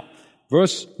 Now,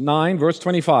 verse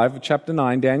 25 of chapter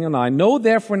 9, Daniel 9, know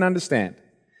therefore and understand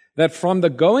that from the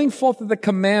going forth of the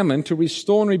commandment to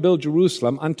restore and rebuild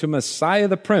Jerusalem unto Messiah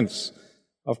the Prince,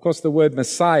 of course the word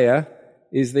Messiah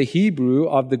is the Hebrew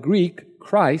of the Greek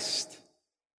Christ,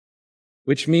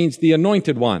 which means the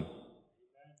anointed one.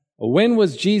 When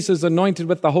was Jesus anointed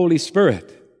with the Holy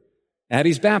Spirit? At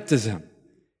his baptism.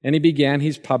 And he began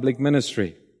his public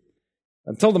ministry.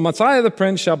 Until the Messiah the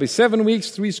Prince shall be 7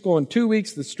 weeks, 62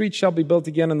 weeks, the street shall be built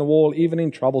again and the wall, even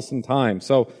in troublesome times.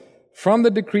 So, from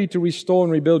the decree to restore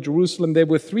and rebuild Jerusalem, there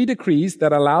were 3 decrees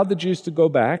that allowed the Jews to go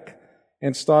back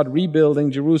and start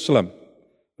rebuilding Jerusalem.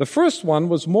 The first one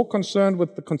was more concerned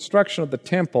with the construction of the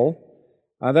temple.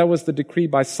 That was the decree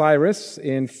by Cyrus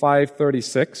in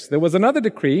 536. There was another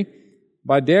decree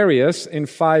by Darius in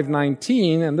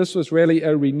 519, and this was really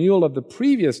a renewal of the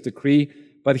previous decree.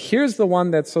 But here's the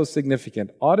one that's so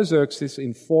significant. Artaxerxes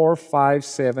in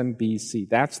 457 BC.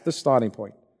 That's the starting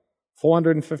point.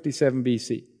 457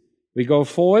 BC. We go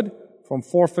forward from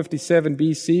 457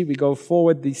 BC. We go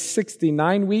forward the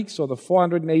 69 weeks or the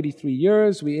 483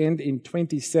 years. We end in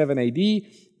 27 AD,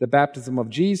 the baptism of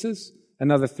Jesus.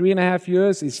 Another 3.5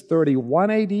 years is 31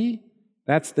 AD.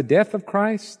 That's the death of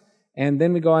Christ. And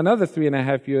then we go another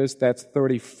 3.5 years, that's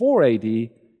 34 AD,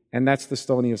 and that's the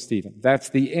stoning of Stephen. That's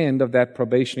the end of that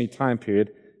probationary time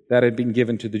period that had been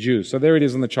given to the Jews. So there it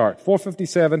is on the chart.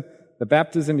 457, the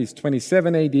baptism is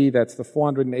 27 AD, that's the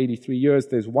 483 years.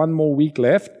 There's one more week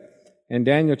left. And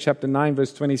Daniel chapter 9,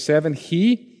 verse 27,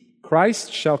 He,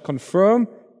 Christ, shall confirm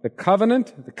the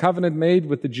covenant made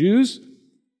with the Jews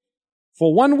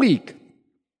for 1 week,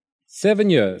 7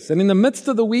 years. And in the midst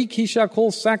of the week, He shall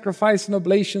cause sacrifice and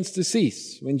oblations to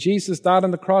cease. When Jesus died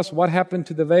on the cross, what happened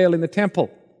to the veil in the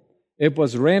temple? It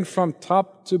was rent from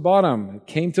top to bottom. It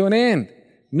came to an end.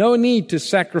 No need to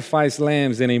sacrifice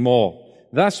lambs anymore.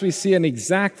 Thus, we see an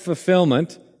exact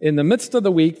fulfillment. In the midst of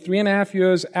the week, 3.5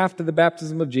 years after the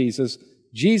baptism of Jesus,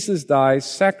 Jesus dies,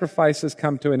 sacrifices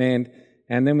come to an end,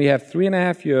 and then we have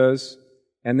 3.5 years,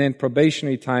 and then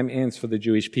probationary time ends for the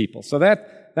Jewish people. So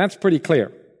that's pretty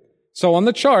clear. So on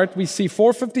the chart, we see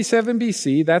 457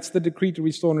 BC, that's the decree to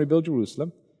restore and rebuild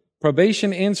Jerusalem.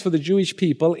 Probation ends for the Jewish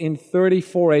people in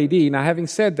 34 AD. Now, having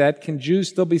said that, can Jews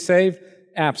still be saved?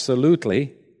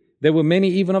 Absolutely. There were many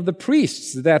even of the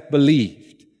priests that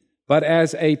believed. But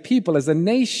as a people, as a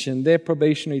nation, their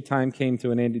probationary time came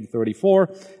to an end in 34.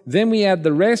 Then we add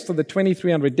the rest of the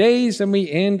 2,300 days, and we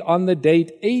end on the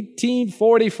date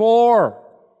 1844.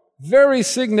 Very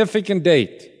significant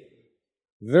date.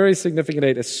 Very significant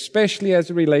date, especially as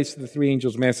it relates to the three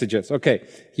angels' messages. Okay,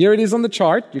 here it is on the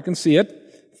chart. You can see it.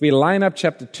 If we line up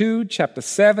chapter 2, chapter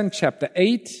 7, chapter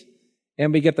 8,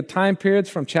 and we get the time periods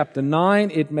from chapter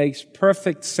 9, it makes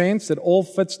perfect sense. It all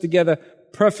fits together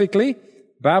perfectly.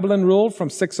 Babylon ruled from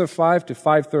 605 to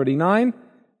 539.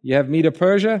 You have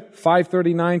Medo-Persia,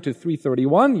 539 to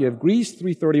 331. You have Greece,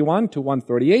 331 to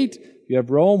 138. You have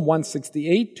Rome,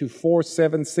 168 to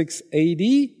 476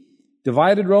 AD.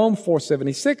 Divided Rome,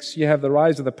 476. You have the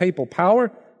rise of the papal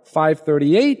power,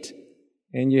 538.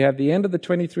 And you have the end of the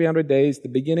 2,300 days, the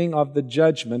beginning of the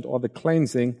judgment or the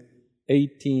cleansing,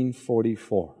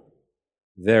 1844.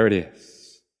 There it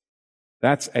is.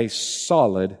 That's a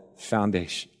solid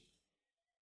foundation.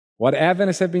 What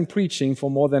Adventists have been preaching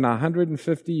for more than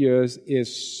 150 years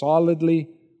is solidly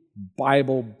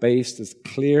Bible-based, as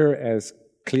clear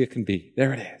can be.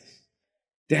 There it is.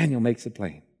 Daniel makes it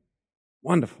plain.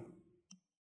 Wonderful.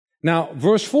 Now,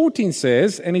 verse 14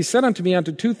 says, And He said unto me,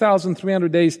 unto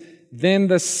 2,300 days, then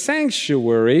the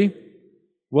sanctuary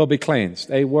will be cleansed,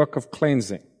 a work of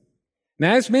cleansing.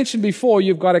 Now, as mentioned before,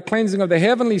 you've got a cleansing of the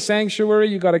heavenly sanctuary,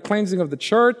 you've got a cleansing of the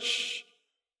church,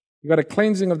 you've got a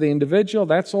cleansing of the individual.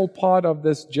 That's all part of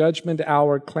this judgment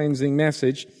hour cleansing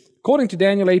message. According to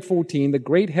Daniel 8:14, the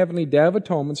great heavenly Day of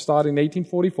Atonement started in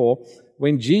 1844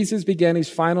 when Jesus began His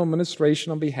final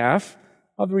ministration on behalf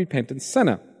of the repentant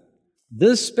sinner.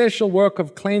 This special work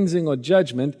of cleansing or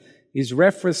judgment is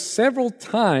referenced several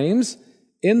times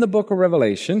in the book of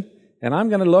Revelation, and I'm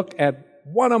going to look at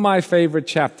one of my favorite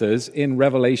chapters in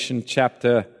Revelation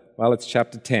chapter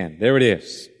 10. There it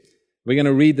is. We're going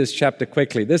to read this chapter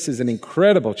quickly. This is an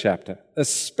incredible chapter,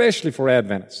 especially for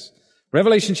Adventists.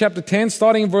 Revelation chapter 10,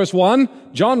 starting in verse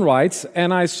 1, John writes,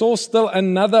 And I saw still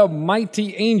another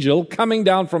mighty angel coming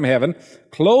down from heaven,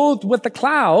 clothed with a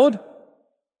cloud.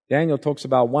 Daniel talks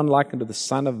about one like unto the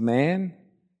Son of Man,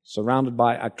 surrounded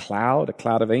by a cloud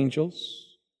of angels.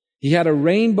 He had a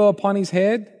rainbow upon his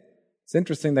head. It's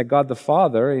interesting that God the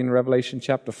Father in Revelation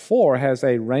chapter 4 has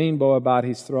a rainbow about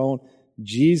His throne.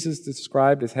 Jesus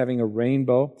described as having a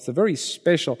rainbow. It's a very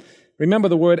special. Remember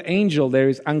the word angel there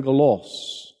is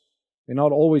angelos. We're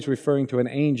not always referring to an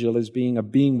angel as being a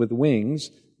being with wings.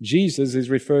 Jesus is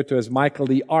referred to as Michael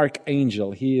the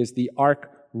archangel. He is the arch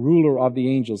ruler of the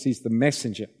angels. He's the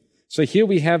messenger. So here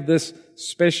we have this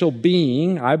special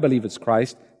being, I believe it's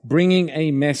Christ, bringing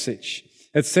a message.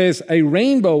 It says a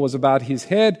rainbow was about His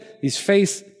head. His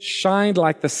face shined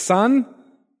like the sun.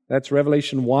 That's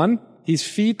Revelation 1. His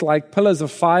feet like pillars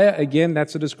of fire. Again,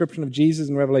 that's a description of Jesus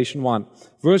in Revelation 1.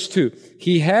 Verse 2.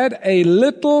 He had a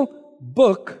little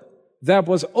book that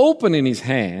was open in His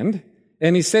hand,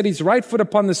 and He set His right foot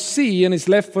upon the sea and His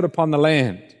left foot upon the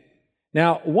land.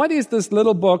 Now, what is this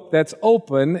little book that's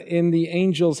open in the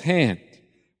angel's hand?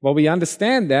 Well, we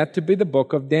understand that to be the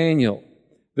book of Daniel.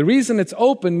 The reason it's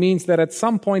open means that at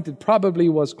some point it probably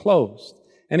was closed.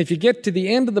 And if you get to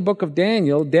the end of the book of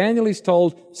Daniel, Daniel is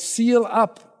told, seal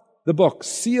up the book,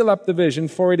 seal up the vision,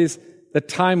 for it is the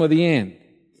time of the end.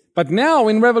 But now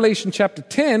in Revelation chapter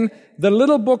 10, the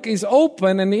little book is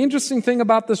open, and the interesting thing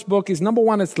about this book is, number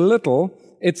one, it's little,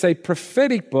 it's a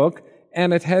prophetic book,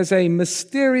 and it has a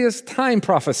mysterious time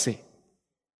prophecy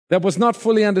that was not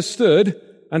fully understood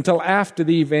until after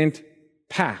the event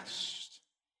passed.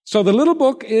 So the little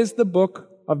book is the book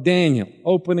of Daniel,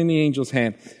 open in the angel's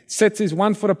hand. Sets his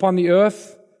one foot upon the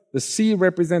earth. The sea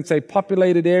represents a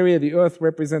populated area. The earth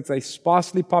represents a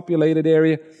sparsely populated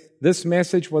area. This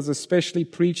message was especially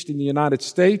preached in the United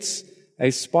States,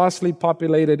 a sparsely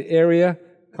populated area,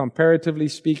 comparatively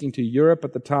speaking to Europe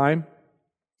at the time.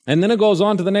 And then it goes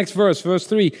on to the next verse, verse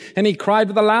 3. And he cried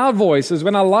with a loud voice, as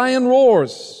when a lion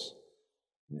roars.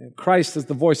 Christ is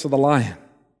the voice of the lion.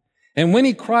 And when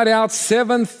he cried out,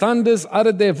 7 thunders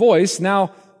uttered their voice.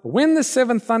 Now, when the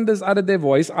 7 thunders uttered their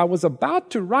voice, I was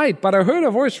about to write, but I heard a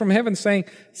voice from heaven saying,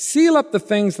 seal up the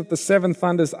things that the 7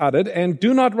 thunders uttered, and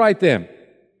do not write them.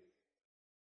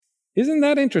 Isn't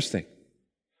that interesting?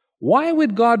 Why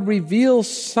would God reveal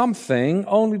something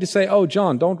only to say, oh,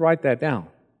 John, don't write that down?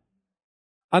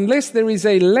 Unless there is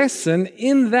a lesson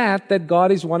in that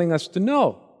God is wanting us to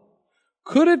know.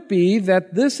 Could it be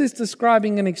that this is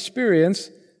describing an experience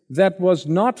that was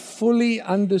not fully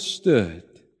understood?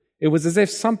 It was as if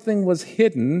something was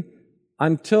hidden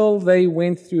until they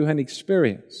went through an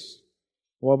experience.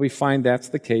 Well, we find that's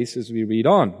the case as we read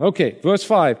on. Okay, verse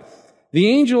 5. The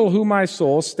angel whom I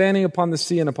saw standing upon the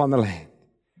sea and upon the land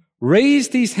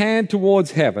raised his hand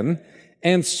towards heaven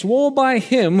and swore by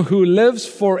him who lives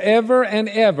forever and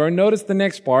ever. Notice the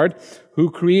next part. Who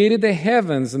created the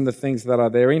heavens and the things that are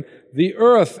therein, the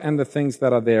earth and the things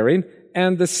that are therein,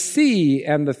 and the sea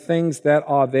and the things that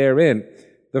are therein.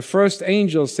 The first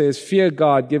angel says, fear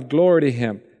God, give glory to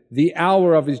him. The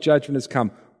hour of his judgment has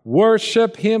come.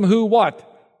 Worship him who what?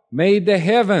 Made the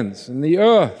heavens and the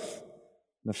earth,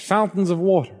 and the fountains of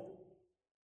water.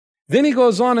 Then he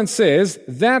goes on and says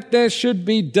that there should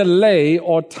be delay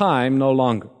or time no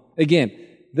longer. Again,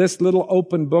 this little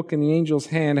open book in the angel's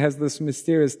hand has this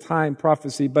mysterious time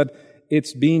prophecy, but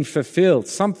it's being fulfilled.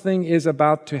 Something is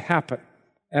about to happen,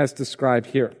 as described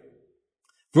here.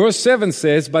 Verse 7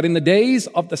 says, but in the days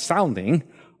of the sounding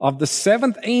of the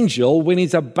 7th angel, when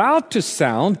he's about to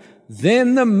sound,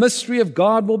 then the mystery of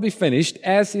God will be finished,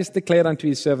 as is declared unto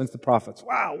his servants, the prophets.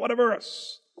 Wow, what a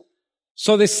verse.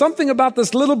 So there's something about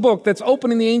this little book that's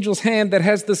open in the angel's hand that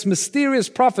has this mysterious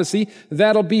prophecy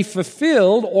that'll be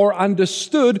fulfilled or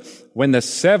understood when the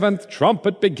 7th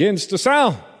trumpet begins to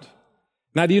sound.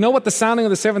 Now, do you know what the sounding of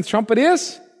the 7th trumpet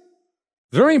is?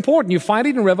 Very important. You find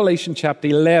it in Revelation chapter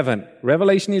 11.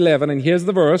 Revelation 11, and here's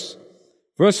the verse.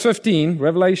 Verse 15,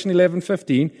 Revelation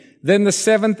 11:15. Then the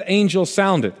 7th angel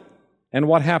sounded. And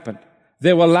what happened?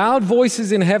 There were loud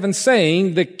voices in heaven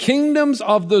saying, the kingdoms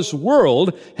of this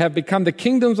world have become the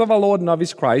kingdoms of our Lord and of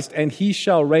his Christ, and he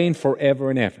shall reign forever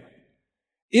and ever.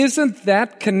 Isn't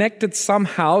that connected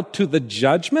somehow to the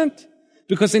judgment?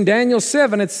 Because in Daniel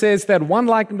 7, it says that one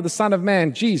like unto the Son of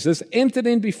Man, Jesus, entered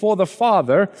in before the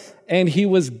Father, and he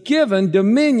was given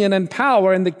dominion and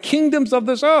power in the kingdoms of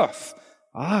this earth.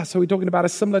 So we're talking about a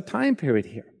similar time period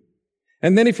here.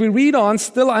 And then if we read on,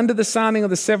 still under the sounding of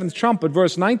the 7th trumpet,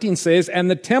 verse 19 says, and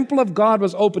the temple of God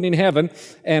was opened in heaven,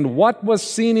 and what was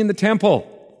seen in the temple?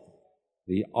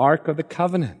 The Ark of the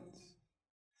Covenant.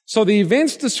 So the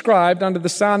events described under the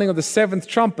sounding of the 7th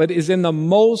trumpet is in the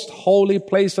most holy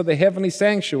place of the heavenly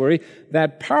sanctuary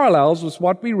that parallels with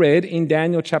what we read in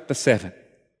Daniel chapter 7.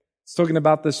 It's talking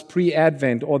about this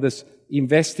pre-advent or this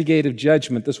investigative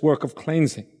judgment, this work of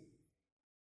cleansing.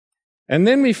 And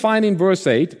then we find in verse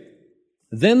 8,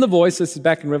 then the voice, this is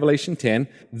back in Revelation 10,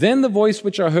 then the voice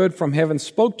which I heard from heaven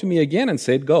spoke to me again and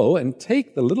said, go and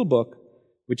take the little book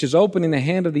which is open in the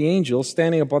hand of the angel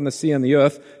standing upon the sea and the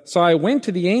earth. So I went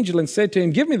to the angel and said to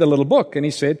him, give me the little book. And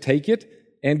he said, take it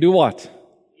and do what?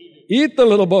 Eat the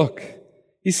little book.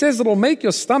 He says it'll make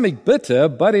your stomach bitter,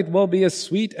 but it will be as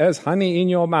sweet as honey in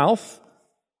your mouth.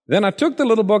 Then I took the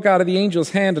little book out of the angel's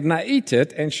hand and I ate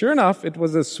it. And sure enough, it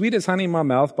was as sweet as honey in my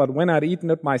mouth, but when I'd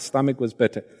eaten it, my stomach was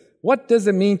bitter. What does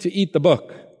it mean to eat the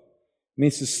book? It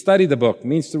means to study the book. It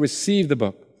means to receive the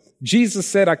book. Jesus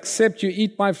said, except you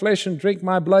eat my flesh and drink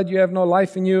my blood, you have no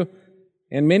life in you.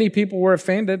 And many people were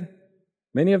offended.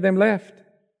 Many of them left.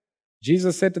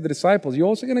 Jesus said to the disciples, you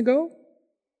also going to go?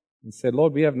 And said,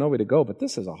 Lord, we have nowhere to go, but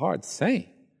this is a hard saying.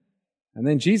 And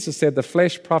then Jesus said, the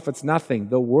flesh profits nothing.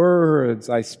 The words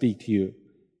I speak to you,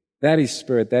 that is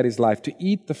spirit, that is life. To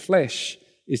eat the flesh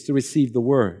is to receive the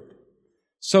word.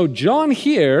 So John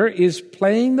here is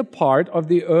playing the part of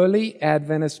the early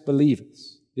Adventist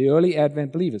believers, the early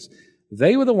Advent believers.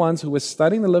 They were the ones who were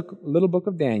studying the little book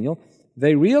of Daniel.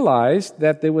 They realized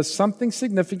that there was something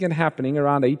significant happening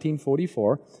around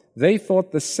 1844. They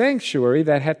thought the sanctuary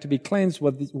that had to be cleansed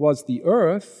was the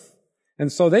earth,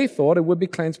 and so they thought it would be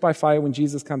cleansed by fire when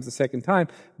Jesus comes the second time.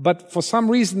 But for some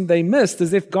reason they missed,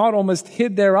 as if God almost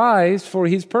hid their eyes for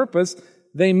his purpose,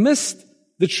 they missed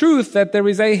the truth that there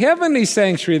is a heavenly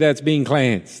sanctuary that's being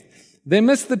cleansed. They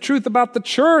missed the truth about the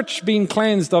church being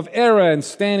cleansed of error and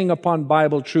standing upon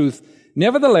Bible truth.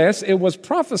 Nevertheless, it was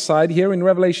prophesied here in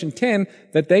Revelation 10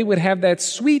 that they would have that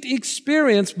sweet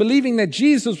experience believing that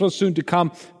Jesus was soon to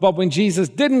come, but when Jesus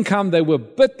didn't come, they were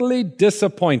bitterly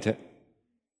disappointed.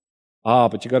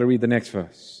 But you got to read the next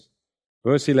verse.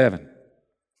 Verse 11.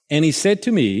 And he said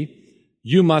to me,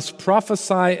 you must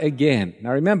prophesy again.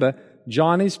 Now remember,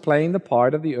 John is playing the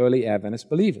part of the early Adventist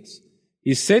believers.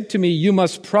 He said to me, you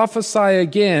must prophesy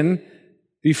again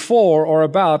before or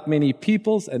about many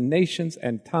peoples and nations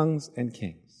and tongues and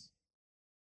kings.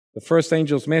 The first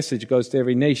angel's message goes to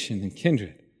every nation and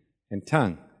kindred and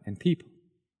tongue and people.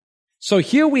 So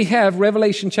here we have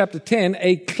Revelation chapter 10,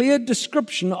 a clear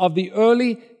description of the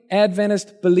early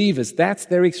Adventist believers. That's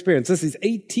their experience. This is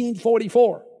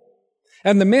 1844.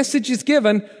 And the message is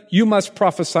given, you must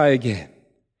prophesy again.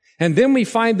 And then we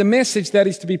find the message that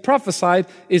is to be prophesied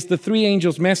is the three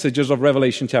angels' messages of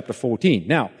Revelation chapter 14.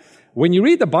 Now, when you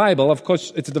read the Bible, of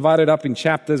course, it's divided up in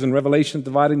chapters, and Revelation is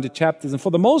divided into chapters. And for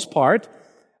the most part,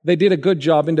 they did a good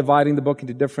job in dividing the book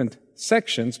into different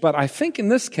sections. But I think in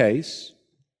this case,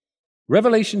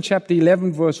 Revelation chapter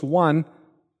 11, verse 1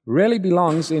 really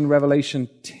belongs in Revelation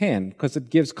 10 because it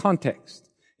gives context.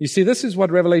 You see, this is what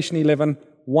Revelation 11,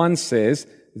 1 says.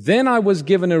 Then I was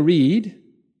given a reed,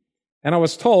 and I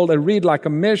was told, a reed like a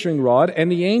measuring rod,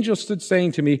 and the angel stood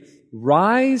saying to me,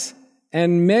 rise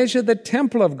and measure the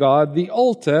temple of God, the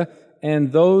altar,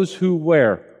 and those who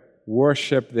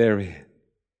worship therein.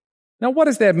 Now, what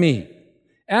does that mean?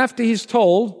 After he's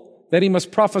told that he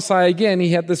must prophesy again,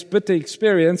 he had this bitter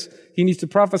experience. He needs to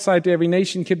prophesy to every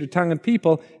nation, kindred, tongue, and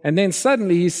people. And then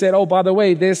suddenly he said, oh, by the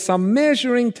way, there's some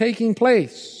measuring taking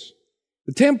place.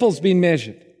 The temple's being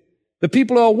measured. The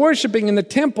people who are worshiping in the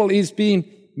temple is being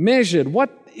measured.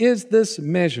 What is this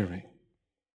measuring?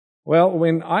 Well,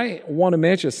 when I want to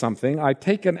measure something, I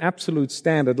take an absolute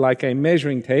standard like a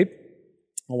measuring tape.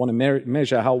 I want to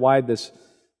measure how wide this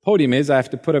podium is. I have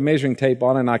to put a measuring tape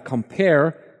on and I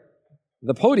compare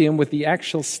the podium with the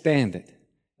actual standard.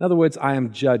 In other words, I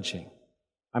am judging.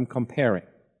 I'm comparing.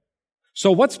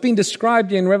 So what's being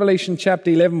described in Revelation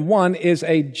chapter 11:1 is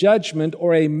a judgment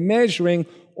or a measuring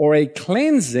or a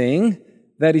cleansing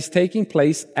that is taking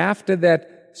place after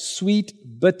that sweet,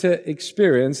 bitter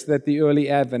experience that the early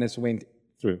Adventists went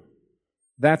through.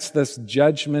 That's this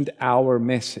judgment hour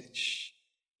message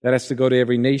that has to go to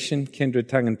every nation, kindred,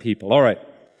 tongue, and people. All right.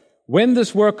 When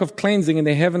this work of cleansing in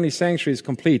the heavenly sanctuary is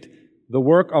complete, the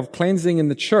work of cleansing in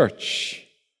the church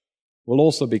will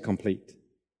also be complete.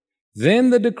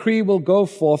 Then the decree will go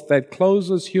forth that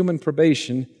closes human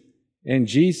probation, and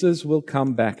Jesus will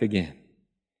come back again.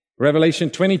 Revelation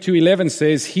 22:11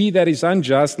 says, he that is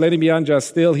unjust, let him be unjust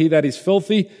still. He that is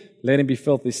filthy, let him be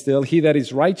filthy still. He that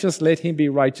is righteous, let him be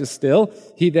righteous still.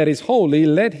 He that is holy,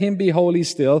 let him be holy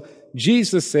still.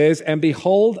 Jesus says, and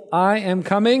behold, I am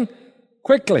coming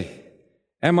quickly,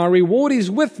 and my reward is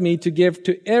with me to give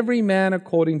to every man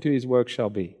according to his work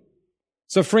shall be.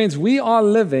 So friends, we are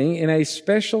living in a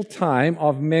special time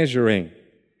of measuring,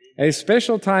 a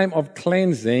special time of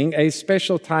cleansing, a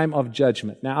special time of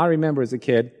judgment. Now, I remember as a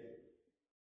kid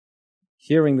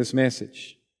hearing this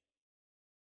message,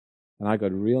 and I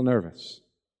got real nervous.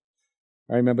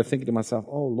 I remember thinking to myself,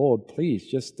 oh, Lord, please,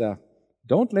 just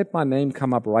don't let my name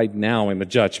come up right now in the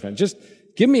judgment. Just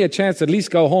give me a chance to at least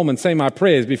go home and say my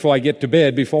prayers before I get to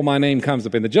bed, before my name comes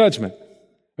up in the judgment.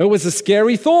 It was a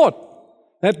scary thought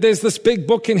that there's this big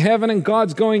book in heaven and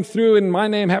God's going through and my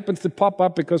name happens to pop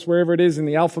up because wherever it is in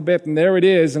the alphabet, and there it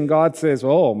is, and God says,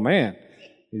 oh, man,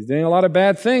 he's doing a lot of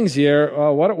bad things here.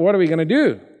 What are we going to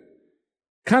do?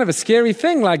 Kind of a scary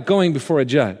thing, like going before a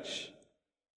judge.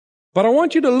 But I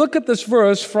want you to look at this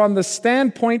verse from the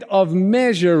standpoint of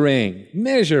measuring.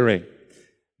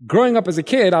 Growing up as a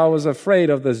kid, I was afraid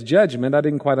of this judgment. I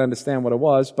didn't quite understand what it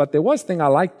was, but there was something I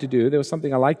liked to do,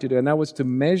 and that was to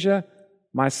measure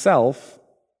myself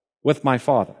with my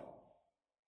father.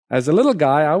 As a little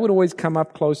guy, I would always come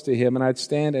up close to him, and I'd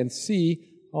stand and see,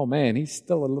 oh man, he's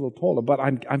still a little taller, but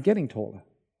I'm getting taller.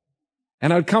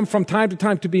 And I'd come from time to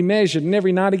time to be measured, and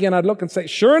every now and again I'd look and say,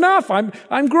 sure enough,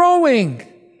 I'm growing.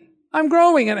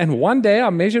 And one day I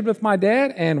measured with my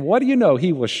dad, and what do you know?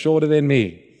 He was shorter than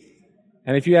me.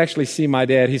 And if you actually see my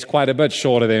dad, he's quite a bit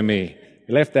shorter than me.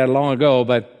 He left that long ago,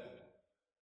 but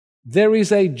there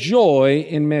is a joy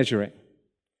in measuring.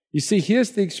 You see,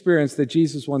 here's the experience that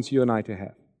Jesus wants you and I to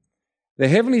have. The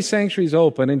heavenly sanctuary is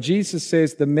open, and Jesus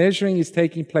says the measuring is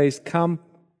taking place. Come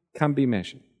be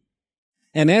measured.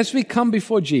 And as we come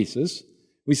before Jesus,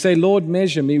 we say, Lord,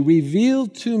 measure me. Reveal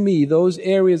to me those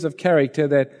areas of character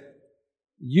that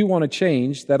you want to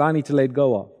change, that I need to let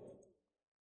go of.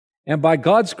 And by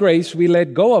God's grace, we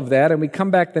let go of that and we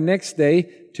come back the next day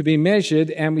to be measured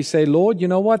and we say, Lord, you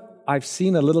know what? I've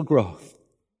seen a little growth.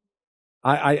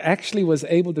 I actually was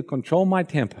able to control my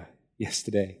temper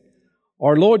yesterday.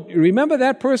 Or Lord, remember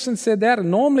that person said that? And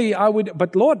normally I would,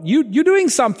 but Lord, you're doing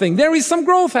something. There is some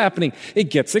growth happening. It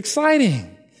gets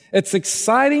exciting. It's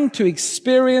exciting to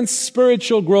experience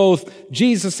spiritual growth.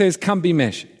 Jesus says, come be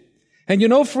measured. And you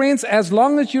know, friends, as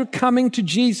long as you're coming to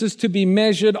Jesus to be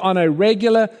measured on a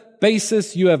regular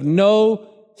basis, you have no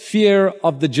fear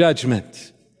of the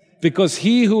judgment. Because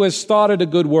he who has started a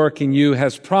good work in you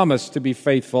has promised to be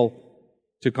faithful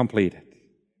to complete it.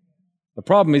 The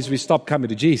problem is we stop coming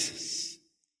to Jesus.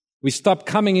 We stop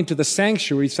coming into the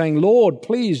sanctuary saying, Lord,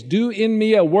 please do in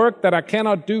me a work that I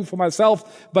cannot do for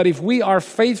myself. But if we are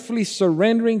faithfully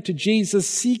surrendering to Jesus,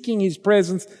 seeking His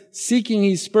presence, seeking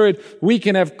His Spirit, we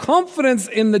can have confidence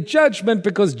in the judgment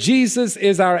because Jesus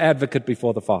is our advocate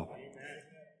before the Father.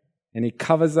 And He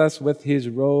covers us with His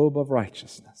robe of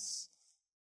righteousness.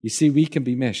 You see, we can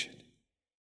be measured.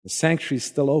 The sanctuary is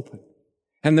still open.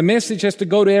 And the message has to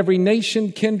go to every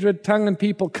nation, kindred, tongue, and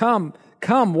people. Come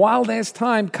while there's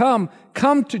time. Come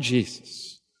to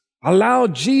Jesus. Allow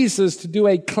Jesus to do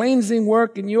a cleansing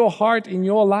work in your heart, in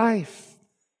your life,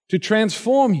 to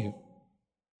transform you,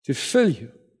 to fill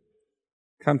you.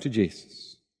 Come to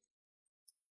Jesus.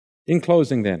 In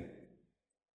closing then,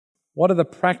 what are the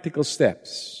practical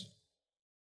steps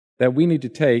that we need to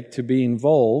take to be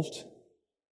involved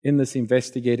in this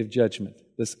investigative judgment,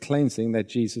 this cleansing that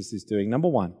Jesus is doing? Number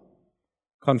one,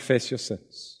 confess your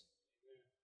sins.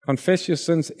 Confess your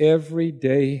sins every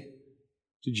day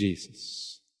to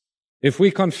Jesus. If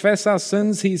we confess our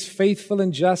sins, He's faithful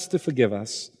and just to forgive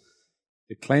us,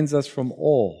 to cleanse us from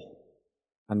all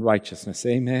unrighteousness.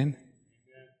 Amen?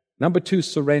 Number two,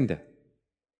 surrender.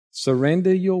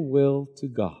 Surrender your will to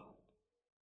God.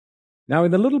 Now,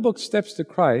 in the little book, Steps to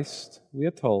Christ, we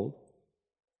are told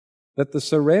that the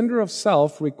surrender of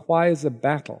self requires a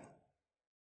battle.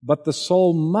 But the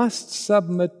soul must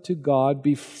submit to God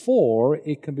before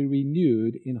it can be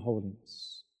renewed in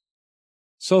holiness.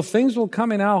 So things will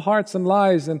come in our hearts and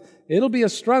lives, and it'll be a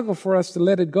struggle for us to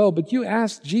let it go. But you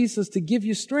ask Jesus to give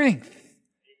you strength.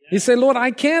 You say, Lord,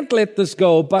 I can't let this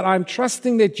go, but I'm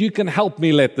trusting that you can help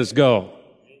me let this go.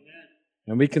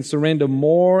 And we can surrender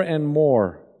more and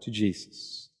more to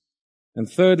Jesus. And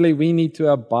thirdly, we need to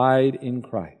abide in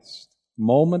Christ,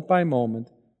 moment by moment,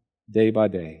 day by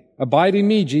day. Abide in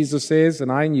me, Jesus says,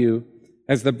 and I in you.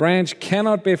 As the branch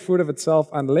cannot bear fruit of itself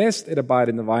unless it abide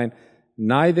in the vine,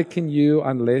 neither can you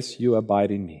unless you abide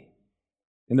in me.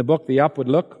 In the book, The Upward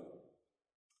Look,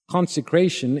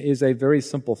 consecration is a very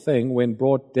simple thing when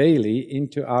brought daily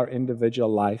into our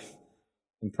individual life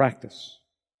and practice.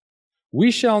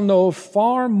 We shall know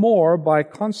far more by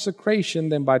consecration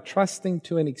than by trusting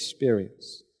to an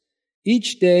experience.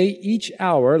 Each day, each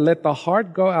hour, let the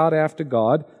heart go out after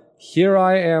God. Here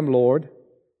I am, Lord,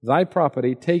 thy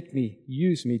property, take me,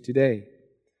 use me today.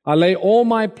 I lay all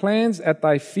my plans at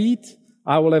thy feet.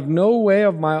 I will have no way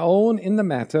of my own in the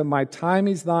matter. My time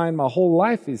is thine, my whole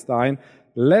life is thine.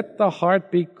 Let the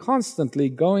heart be constantly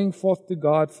going forth to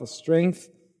God for strength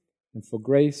and for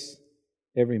grace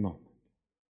every moment.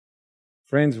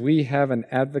 Friends, we have an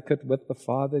advocate with the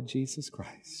Father, Jesus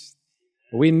Christ.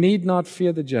 We need not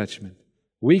fear the judgment.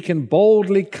 We can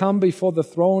boldly come before the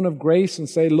throne of grace and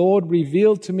say, Lord,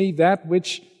 reveal to me that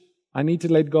which I need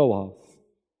to let go of.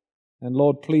 And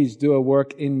Lord, please do a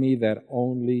work in me that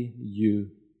only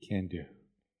you can do.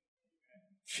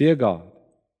 Fear God.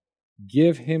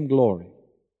 Give Him glory.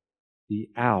 The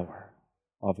hour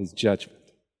of His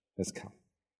judgment has come.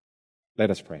 Let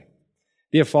us pray.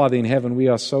 Dear Father in heaven, we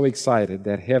are so excited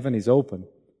that heaven is open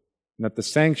and that the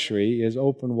sanctuary is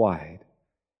open wide.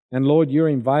 And Lord, you're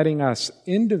inviting us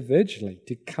individually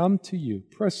to come to you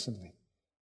personally.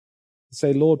 To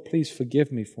say, Lord, please forgive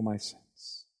me for my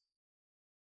sins.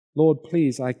 Lord,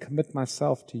 please, I commit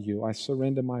myself to you. I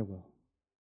surrender my will.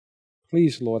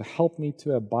 Please, Lord, help me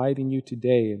to abide in you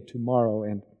today and tomorrow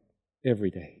and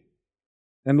every day.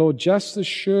 And Lord, just as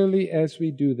surely as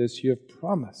we do this, you have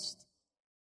promised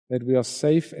that we are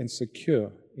safe and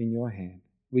secure in your hand.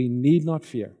 We need not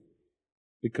fear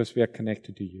because we are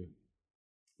connected to you.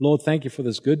 Lord, thank you for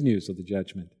this good news of the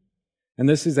judgment. And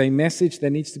this is a message that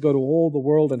needs to go to all the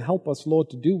world, and help us, Lord,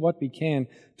 to do what we can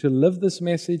to live this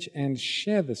message and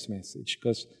share this message,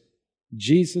 because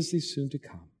Jesus is soon to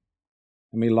come.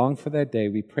 And we long for that day.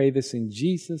 We pray this in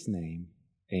Jesus' name.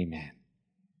 Amen.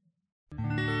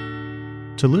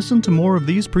 To listen to more of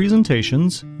these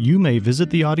presentations, you may visit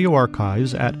the audio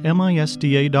archives at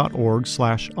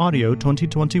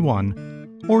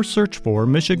misda.org/audio2021. or search for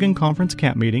Michigan Conference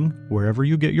Camp Meeting wherever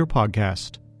you get your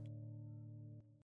podcast.